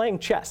 They're playing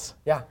chess.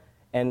 Yeah.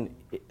 And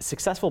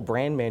successful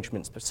brand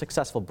management,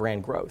 successful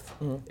brand growth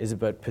is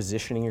about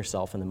positioning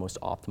yourself in the most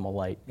optimal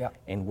light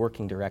and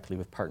working directly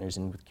with partners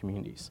and with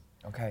communities.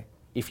 Okay.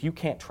 If you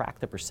can't track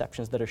the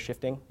perceptions that are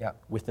shifting Yeah.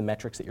 with the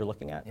metrics that you're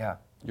looking at, Yeah.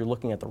 you're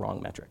looking at the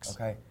wrong metrics.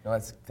 Okay. No,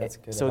 that's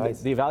good So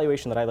advice. the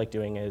evaluation that I like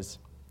doing is,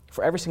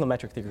 for every single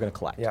metric that you're going to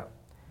collect,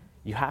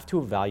 you have to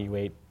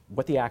evaluate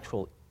what the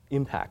actual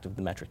impact of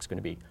the metric is going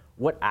to be.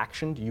 What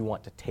action do you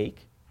want to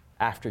take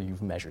after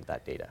you've measured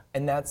that data?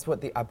 And that's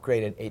what the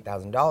upgraded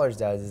 $8,000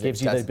 does. Is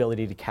Gives it you the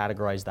ability to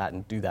categorize that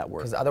and do that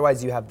work. Because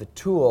otherwise you have the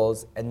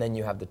tools and then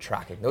you have the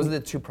tracking. Those are the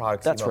two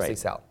products That's you mostly right.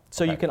 sell.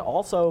 So Okay. you can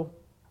also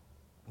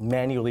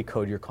manually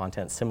code your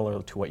content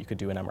similar to what you could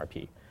do in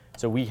MRP.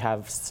 So we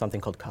have something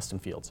called custom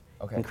fields.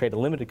 Okay. You can create a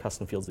limited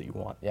custom fields that you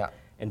want. Yeah.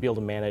 And be able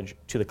to manage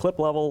to the clip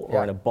level or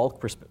Yeah. in a bulk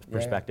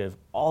perspective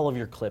all of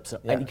your clips.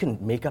 Yeah. And you can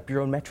make up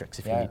your own metrics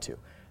if you Yeah. need to.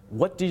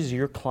 What does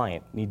your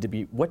client need to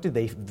be? What do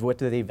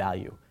they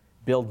value?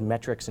 Build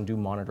metrics and do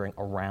monitoring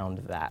around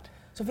that.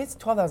 So if it's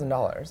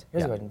 $12,000,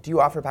 here's Yeah. a question. Do you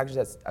offer a package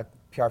that's a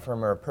PR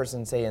firm or a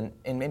person, say, in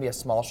maybe a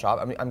small shop?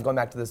 I mean, I'm going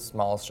back to this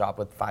small shop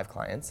with 5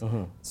 clients,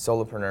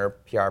 solopreneur,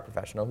 PR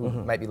professional who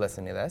might be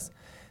listening to this.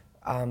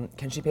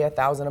 Can she pay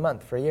 $1,000 a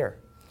month for a year?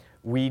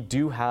 We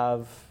do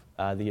have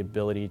the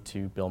ability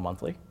to bill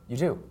monthly. You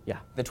do? Yeah.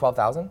 The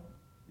 12,000?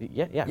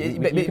 Yeah. You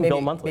Maybe, can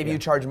bill monthly. maybe yeah. you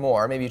charge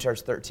more. Maybe you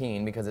charge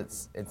 13 because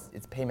it's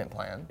payment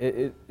plan.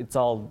 It's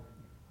all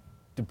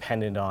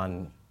dependent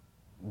on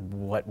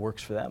what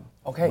works for them.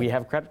 Okay. We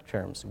have credit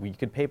terms. We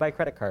could pay by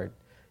credit card.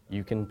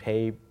 You can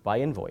pay by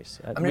invoice.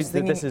 I'm just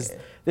thinking-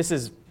 this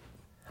is.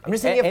 I'm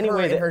just thinking of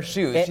her in her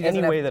shoes. She doesn't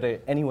Any way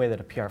have- that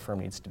a PR firm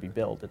needs to be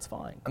billed, it's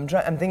fine. I'm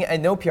thinking. I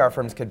know PR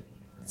firms could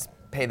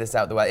pay this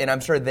out the way, and I'm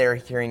sure they're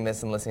hearing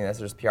this and listening to this.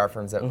 There's PR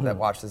firms that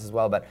watch this as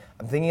well. But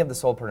I'm thinking of the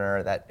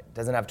solopreneur that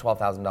doesn't have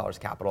 $12,000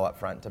 capital up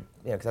front to,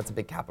 because that's a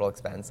big capital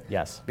expense.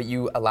 Yes. But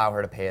you allow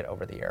her to pay it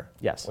over the year.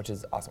 Yes. Which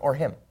is awesome. Or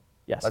him.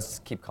 Yes.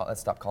 Let's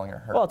stop calling her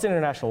her. Well, it's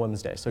International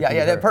Women's Day, so it yeah, can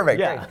yeah, be her. perfect.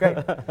 Yeah.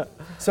 Great.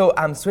 So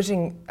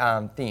switching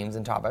themes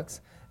and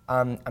topics.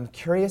 I'm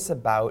curious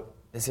about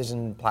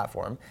Cision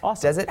platform.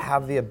 Awesome. Does it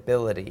have the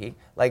ability,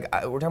 like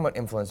we're talking about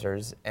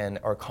influencers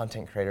or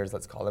content creators,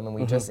 let's call them, and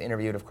we just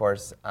interviewed, of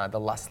course, the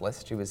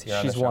Lustless. She was here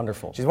on the show. She's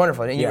wonderful. She's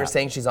wonderful. And you Yeah. were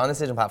saying she's on the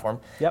Cision platform.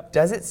 Yep.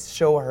 Does it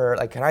show her,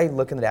 like, can I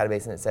look in the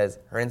database and it says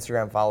her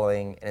Instagram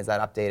following, and is that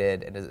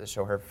updated, and does it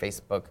show her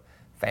Facebook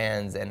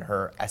fans and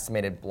her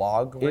estimated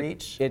blog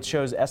reach? It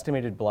shows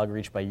estimated blog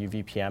reach by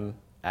UVPM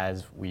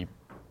as we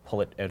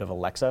pull it out of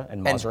Alexa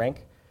and MozRank.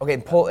 Okay,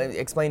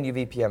 explain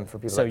UVPM for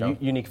people So that don't.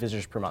 unique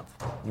visitors per month.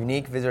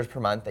 Unique visitors per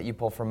month that you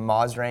pull from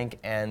MozRank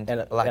and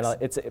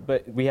Alexa.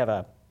 But we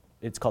have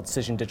it's called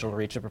Cision Digital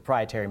Reach, a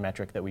proprietary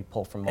metric that we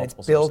pull from And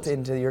multiple it's built sources.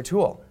 into your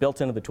tool. Built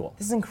into the tool.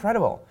 This is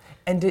incredible.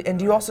 And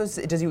do you also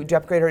do you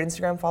upgrade our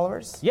Instagram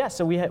followers? Yeah,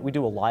 so we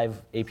do a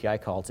live API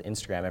call to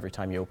Instagram every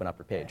time you open up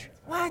her page.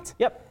 What?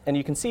 Yep, and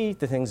you can see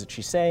the things that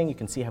she's saying. You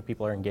can see how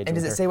people are engaging. And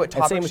does with it her. say what And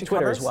topics same with she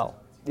Twitter covers? as well.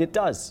 It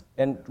does,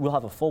 and we'll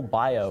have a full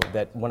bio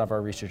that one of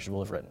our researchers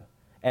will have written.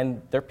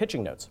 And they're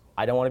pitching notes.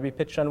 I don't want to be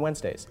pitched on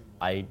Wednesdays.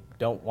 I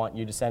don't want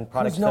you to send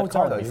products. Whose notes that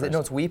are follow me those? Is it first.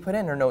 notes we put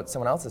in or notes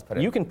someone else has put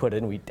in? You can put it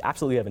in. We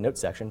absolutely have a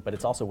notes section, but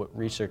it's also what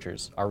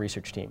researchers, our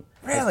research team,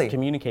 Really? has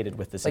communicated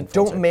with this like, influencer.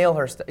 don't mail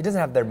her stuff. It doesn't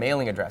have their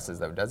mailing addresses,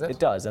 though, does it? It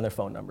does, and their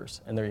phone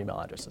numbers and their email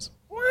addresses.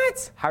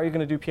 What? How are you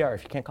going to do PR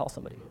if you can't call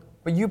somebody?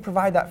 But you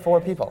provide that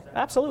for people.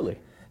 Absolutely.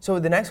 So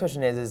the next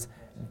question is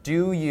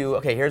do you?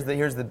 Okay, here's the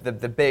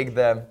big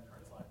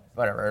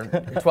whatever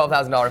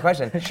 $12,000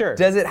 question. Sure.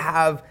 Does it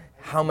have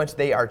how much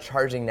they are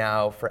charging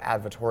now for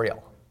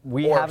advertorial?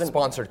 We or haven't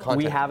sponsored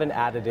content? We haven't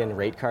added in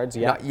rate cards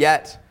yet. Not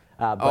yet.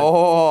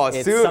 But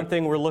it's soon.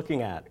 something we're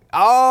looking at.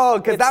 Oh,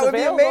 because that would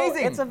available. be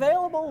amazing. It's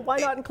available. Why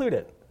not include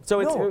it? So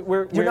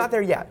You're not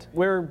there yet.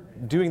 We're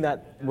doing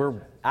that. We're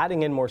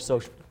adding in more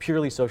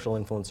purely social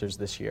influencers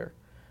this year.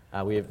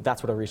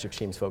 That's what our research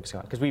team's focusing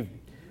on, because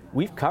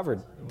we've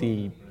covered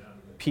the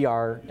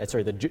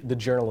the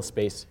journalist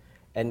space,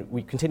 and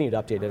we continue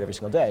to update it every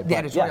single day. The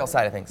editorial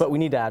side of things. But we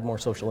need to add more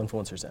social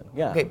influencers in.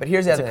 Yeah. Okay, but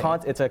here's the other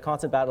thing. It's a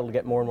constant battle to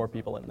get more and more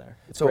people in there.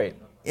 It's So great.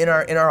 in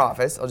our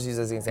office, I'll just use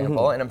this as an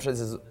example, and I'm sure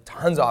this is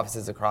tons of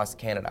offices across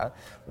Canada.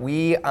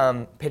 We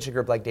pitch a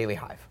group like Daily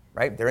Hive,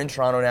 right? They're in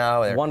Toronto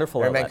now. They're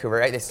Wonderful They're in outlet. Vancouver,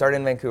 right? They started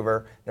in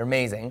Vancouver. They're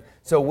amazing.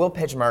 So we'll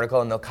pitch an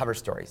article and they'll cover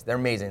stories. They're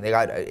amazing. They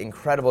got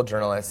incredible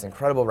journalists,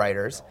 incredible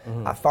writers.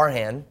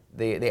 Farhan,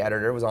 the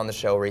editor, was on the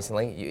show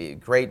recently.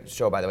 Great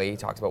show, by the way. He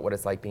talks about what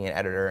it's like being an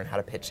editor and how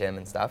to pitch him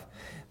and stuff.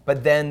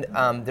 But then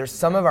there's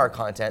some of our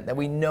content that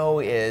we know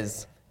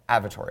is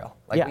advertorial.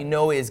 We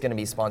know is going to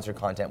be sponsored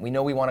content. We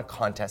know we want a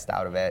contest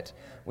out of it.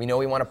 We know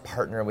we want to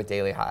partner with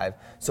Daily Hive.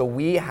 So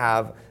we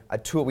have a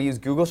tool. We use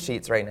Google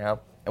Sheets right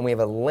now, and we have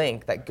a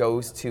link that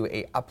goes to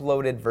a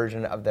uploaded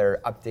version of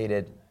their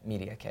updated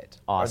media kit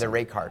or their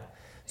rate card.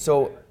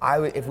 So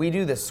if we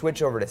do the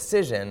switch over to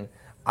Cision,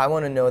 I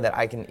want to know that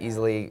I can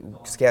easily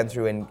scan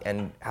through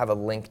and have a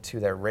link to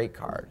their rate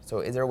card. So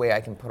is there a way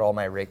I can put all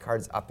my rate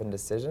cards up into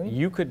Cision?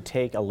 You could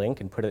take a link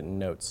and put it in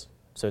notes.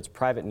 So it's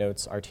private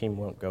notes. Our team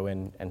won't go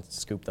in and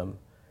scoop them.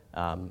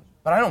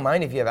 But I don't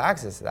mind if you have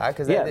access to that.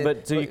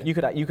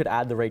 You could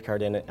add the rate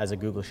card in as a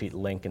Google Sheet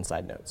link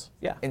inside Notes.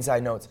 Yeah.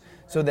 Inside Notes.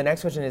 So the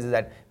next question is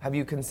that have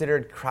you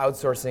considered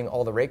crowdsourcing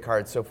all the rate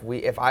cards? So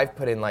if I've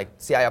put in I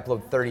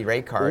upload 30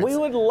 rate cards. We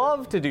would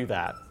love to do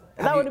that.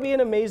 That would be an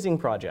amazing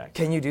project.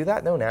 Can you do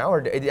that now,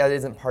 or that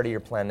isn't part of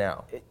your plan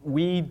now?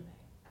 We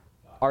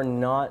are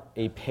not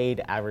a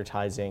paid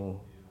advertising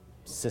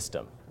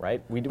system,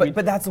 right?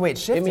 But that's the way it's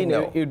shifting,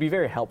 though. It would be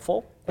very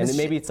helpful, and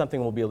maybe it's something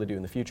we'll be able to do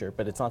in the future,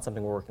 but it's not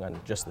something we're working on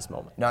just this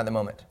moment. Not at the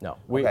moment. No.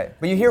 Okay.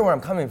 But you hear where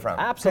I'm coming from.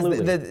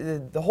 Absolutely.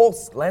 The whole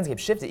landscape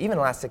shifted. Even in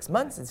the last 6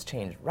 months, it's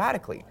changed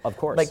radically. Of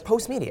course. Like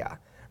post-media,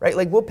 right?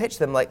 We'll pitch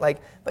them but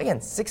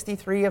again,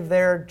 63 of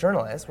their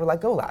journalists were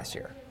let go last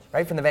year,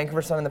 right? From the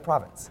Vancouver Sun and the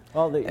province.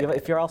 Well,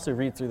 if you also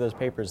read through those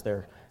papers,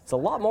 it's a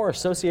lot more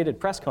Associated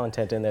Press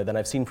content in there than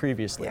I've seen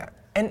previously. Yeah.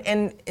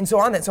 And so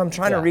on that, so I'm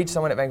trying to reach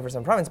someone at Vancouver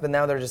Sun Province, but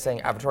now they're just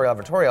saying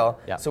advertorial.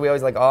 Yeah. So we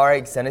always all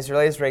right, send us your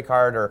latest rate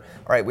card, or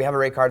all right, we have a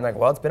rate card, and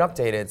well, it's been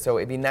updated. So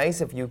it'd be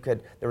nice if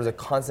there was a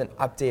constant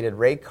updated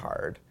rate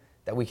card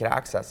that we could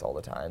access all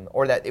the time,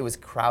 or that it was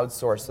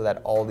crowdsourced so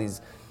that all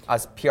these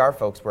us PR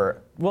folks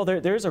were. Well,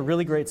 there's a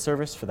really great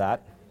service for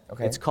that.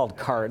 Okay. It's called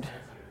Card.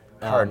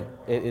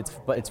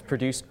 It's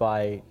produced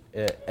by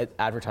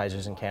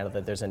advertisers in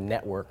Canada. There's a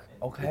network.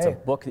 Okay. It's a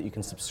book that you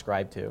can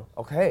subscribe to.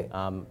 Okay.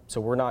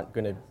 So we're not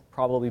going to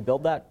probably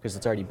build that because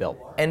it's already built.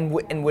 And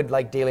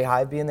would Daily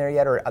Hive be in there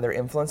yet, or other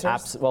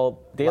influencers? Well,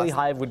 Daily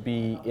Hive would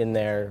be in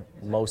there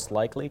most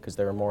likely because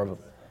they're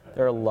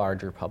a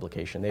larger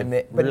publication. They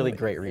have really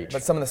great reach.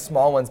 But some of the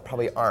small ones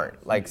probably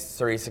aren't, like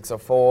Surrey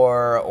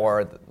 604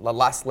 or the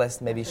last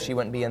list. Maybe she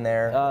wouldn't be in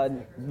there.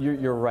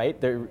 You're right.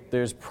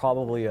 There's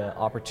probably an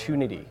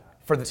opportunity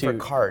for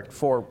Card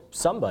for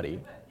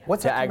somebody.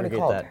 What's to that company aggregate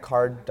called? That.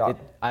 Card.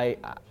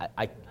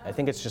 I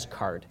think it's just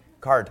Card.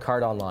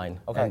 Card online.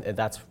 Okay. And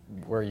that's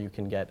where you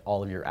can get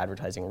all of your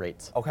advertising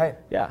rates. Okay.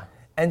 Yeah.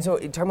 And so,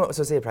 talking about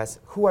Associated Press,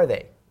 who are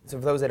they? So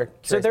for those that are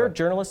curious. So they're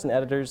journalists and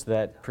editors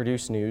that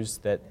produce news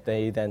that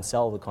they then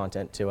sell the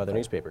content to other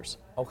newspapers.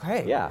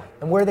 Okay. Yeah.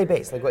 And where are they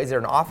based? Is there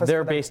an office?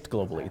 They're based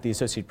globally. The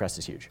Associated Press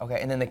is huge. Okay.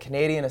 And then the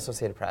Canadian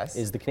Associated Press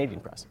is the Canadian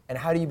Press. And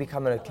how do you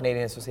become a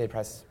Canadian Associated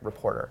Press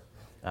reporter?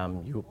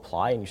 You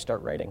apply and you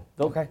start writing.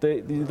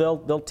 Okay.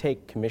 They'll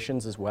take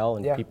commissions as well,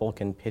 and Yeah. people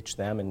can pitch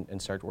them and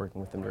start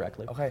working with them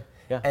directly. Okay.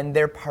 Yeah. And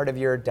they're part of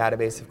your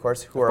database, of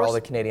course, who are all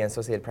the Canadian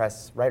Associated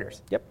Press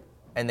writers. Yep.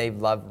 And they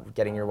love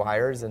getting your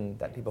wires and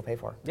that people pay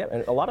for. Yeah,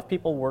 and a lot of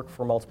people work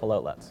for multiple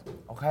outlets.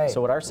 Okay. So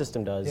what our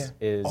system does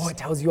is... Oh, it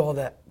tells you all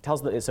that.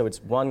 So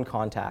it's one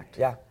contact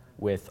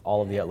with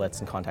all of the outlets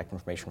and contact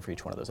information for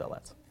each one of those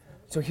outlets.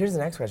 So here's the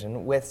next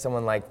question. With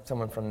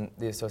someone from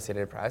the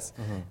Associated Press,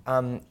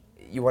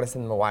 you want to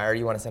send them a wire,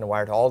 you want to send a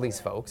wire to all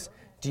these folks.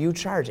 Do you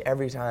charge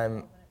every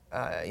time,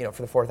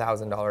 for the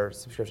 $4,000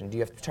 subscription, do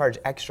you have to charge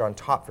extra on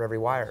top for every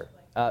wire?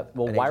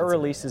 Wire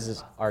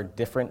releases are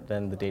different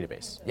than the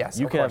database. Yes,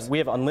 we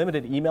have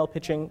unlimited email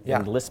pitching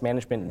and list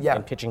management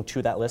and pitching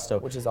to that list. So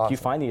which is awesome. If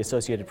you find the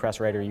Associated Press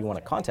writer you want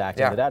to contact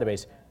in the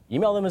database,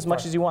 email them as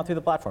much as you want through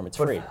the platform. It's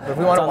free. But if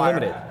we want it's to wire,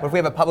 unlimited. but if we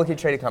have a publicly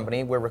traded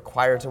company, we're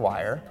required to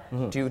wire.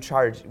 Do you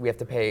charge? We have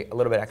to pay a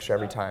little bit extra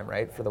every time,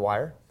 right, for the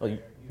wire? Well,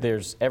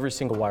 every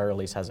single wire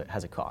release has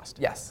a cost.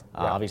 Yes.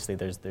 Obviously,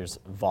 there's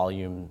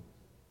volume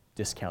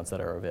discounts that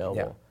are available.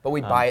 Yeah. But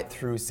we buy it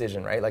through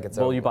Cision, right?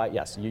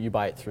 You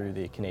buy it through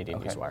the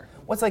Canadian Newswire.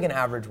 What's an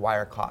average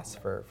wire cost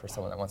for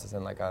someone that wants to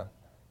send a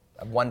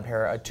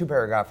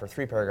 2-paragraph or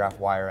 3-paragraph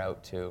wire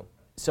out to?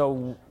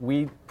 So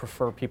we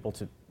prefer people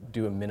to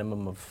do a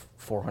minimum of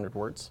 400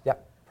 words. Yeah,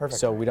 perfect.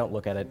 So we don't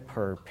look at it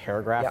per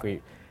paragraph.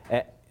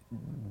 Yeah.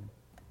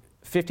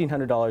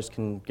 $1,500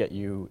 can get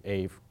you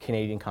a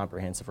Canadian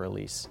comprehensive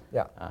release.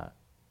 Yeah.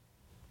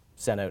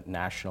 Sent out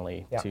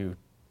nationally to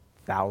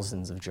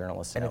thousands of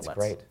journalists and it's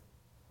outlets. great.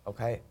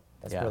 Okay,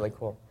 that's Yeah. really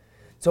cool.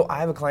 So I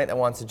have a client that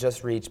wants to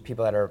just reach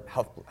people that are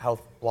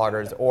health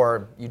bloggers,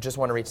 or you just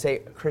want to reach, say,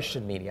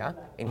 Christian media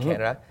in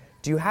Canada.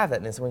 Do you have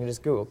that? And someone can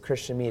just Google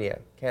Christian media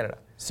Canada.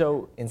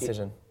 So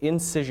Incision.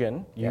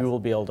 Incision, Yes. you will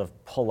be able to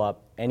pull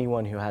up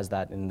anyone who has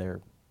that in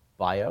their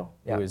bio,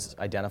 Yeah. who is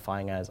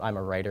identifying as I'm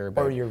a writer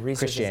about Or your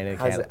researchers Christianity in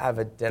have Canada.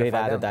 identified They've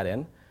added them. that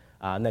in,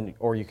 and then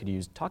or you could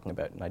use talking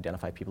about and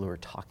identify people who are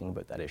talking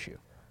about that issue.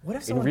 What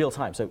if in someone- real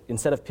time? So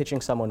instead of pitching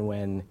someone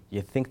when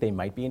you think they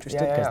might be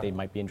interested, Yeah, because yeah. they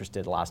might be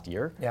interested last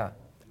year, Yeah.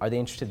 are they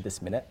interested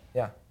this minute?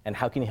 Yeah. And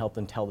how can you help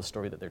them tell the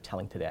story that they're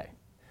telling today?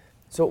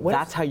 So what?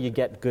 That's how you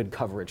get good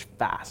coverage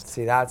fast.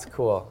 See, that's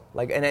cool.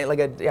 And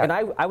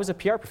I was a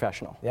PR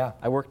professional. Yeah.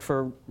 I worked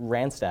for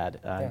Randstad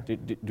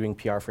doing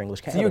PR for English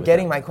Canada. So you're with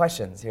getting them. my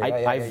questions here.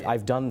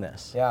 I've done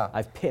this. Yeah.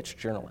 I've pitched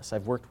journalists.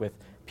 I've worked with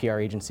PR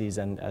agencies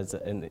and as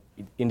an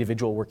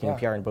individual working in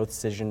PR in both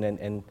Cision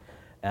and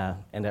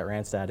at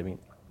Randstad. I mean,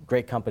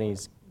 great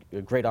companies,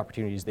 great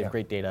opportunities. They have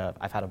great data.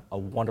 I've had a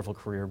wonderful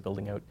career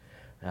building out,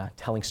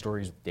 telling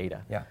stories with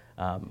data. Yeah.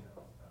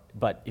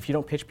 But if you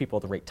don't pitch people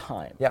at the right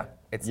time,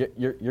 it's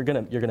you're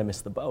gonna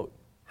miss the boat.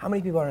 How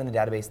many people are in the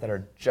database that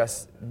are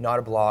just not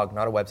a blog,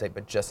 not a website,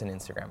 but just an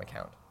Instagram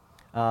account?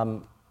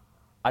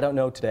 I don't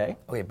know today.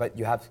 Okay, but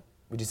you have,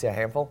 would you say a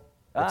handful?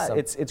 Like some-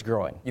 It's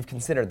growing. You've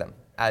considered them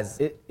as...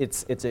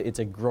 It's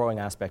a growing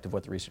aspect of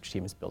what the research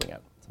team is building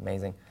out. It's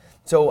amazing.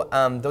 So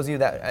those of you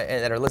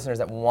that are listeners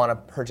that want to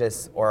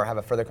purchase or have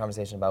a further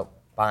conversation about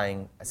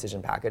buying a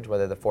Cision package,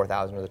 whether the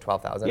 4,000 or the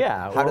 12,000.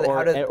 Yeah,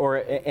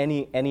 or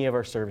any of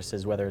our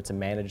services, whether it's a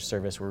managed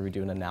service where we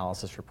do an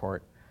analysis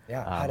report.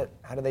 Yeah,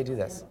 how do they do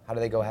this? How do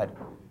they go ahead?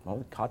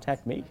 Well,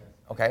 contact me.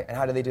 Okay, and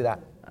how do they do that?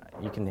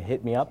 You can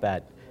hit me up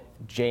at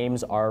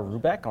James R.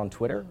 Rubeck on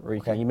Twitter, or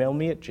you can email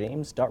me at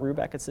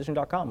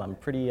james.rubeck@cision.com. I'm a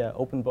pretty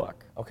open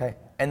book. Okay,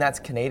 and that's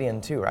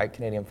Canadian too, right?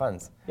 Canadian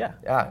funds. Yeah.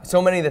 Yeah. So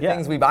many of the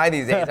things we buy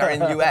these days are in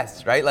the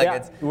U.S., right?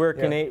 Like we're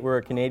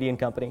a Canadian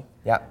company.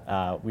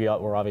 Yeah.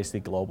 We're obviously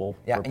global.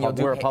 Yeah,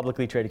 We're a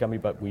publicly traded company,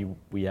 but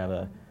we have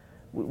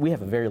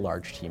a very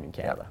large team in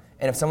Canada.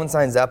 And if someone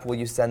signs up, will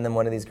you send them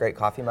one of these great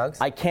coffee mugs?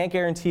 I can't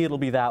guarantee it'll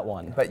be that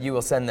one. But you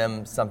will send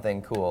them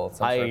something cool,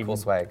 some sort of cool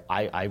swag.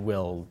 I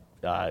will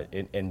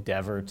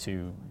endeavor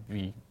to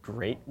be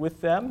great with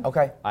them.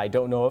 Okay. I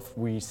don't know if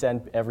we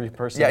send every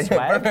person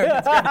swag.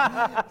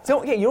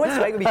 So, you know what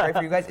swag would be great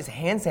for you guys? Is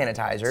hand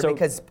sanitizer, So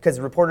because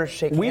reporters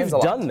shake hands a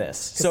lot. We've done this.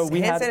 So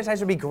hand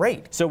sanitizer would be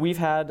great. So we've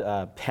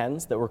had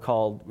pens that were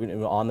called,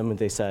 on them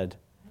they said,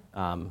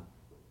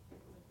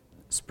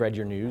 spread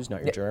your news,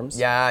 not your germs.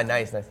 Yeah,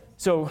 nice.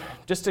 So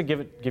just to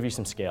give you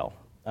some scale,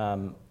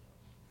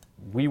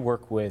 we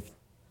work with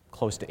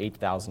close to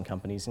 8,000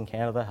 companies in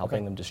Canada,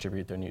 helping them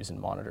distribute their news and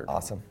monitor.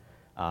 Awesome.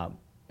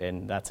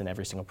 And that's in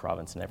every single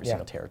province and every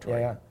single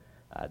territory. Yeah.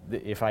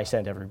 If I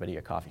sent everybody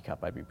a coffee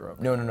cup, I'd be broke.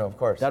 No, of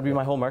course. That'd be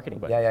my whole marketing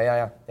budget.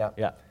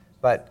 Yeah.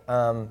 But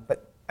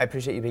I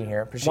appreciate you being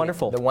here. Appreciate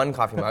Wonderful. the one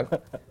coffee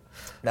mug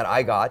that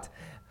I got.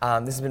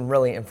 This has been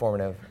really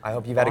informative. I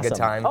hope you've had a good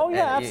time. Oh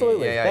yeah, And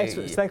absolutely. yeah,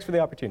 Thanks for the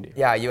opportunity.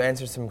 Yeah, you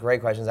answered some great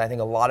questions. I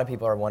think a lot of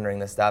people are wondering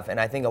this stuff, and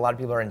I think a lot of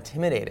people are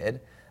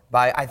intimidated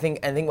by. I think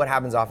what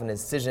happens often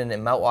is Cision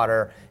and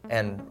Meltwater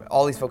and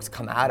all these folks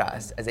come at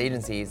us as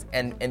agencies,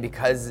 and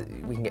because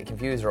we can get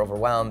confused or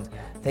overwhelmed.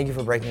 Thank you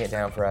for breaking it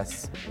down for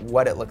us,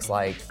 what it looks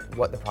like,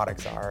 what the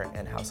products are,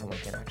 and how someone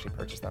can actually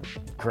purchase them.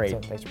 Great. So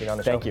thanks for being on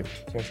the show. Thank you.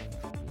 Cheers.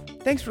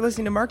 Thanks for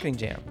listening to Marketing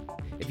Jam.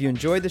 If you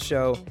enjoyed the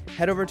show,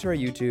 head over to our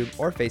YouTube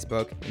or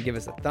Facebook and give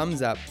us a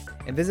thumbs up,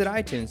 and visit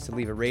iTunes to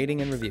leave a rating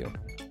and review.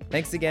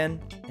 Thanks again,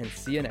 and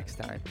see you next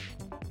time.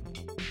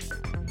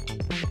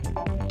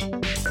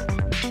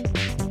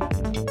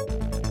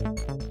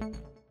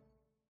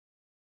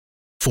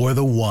 For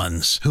the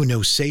ones who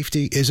know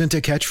safety isn't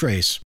a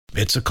catchphrase,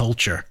 it's a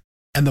culture.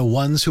 And the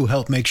ones who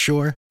help make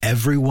sure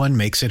everyone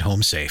makes it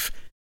home safe.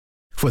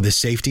 For the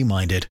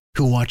safety-minded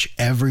who watch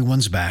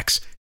everyone's backs,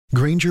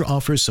 Grainger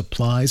offers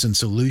supplies and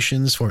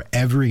solutions for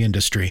every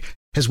industry,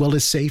 as well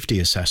as safety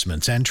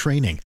assessments and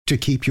training to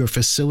keep your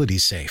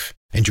facilities safe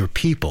and your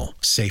people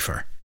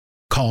safer.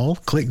 Call,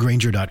 click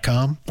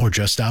Grainger.com, or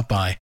just stop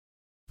by.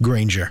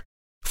 Grainger,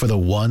 for the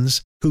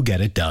ones who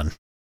get it done.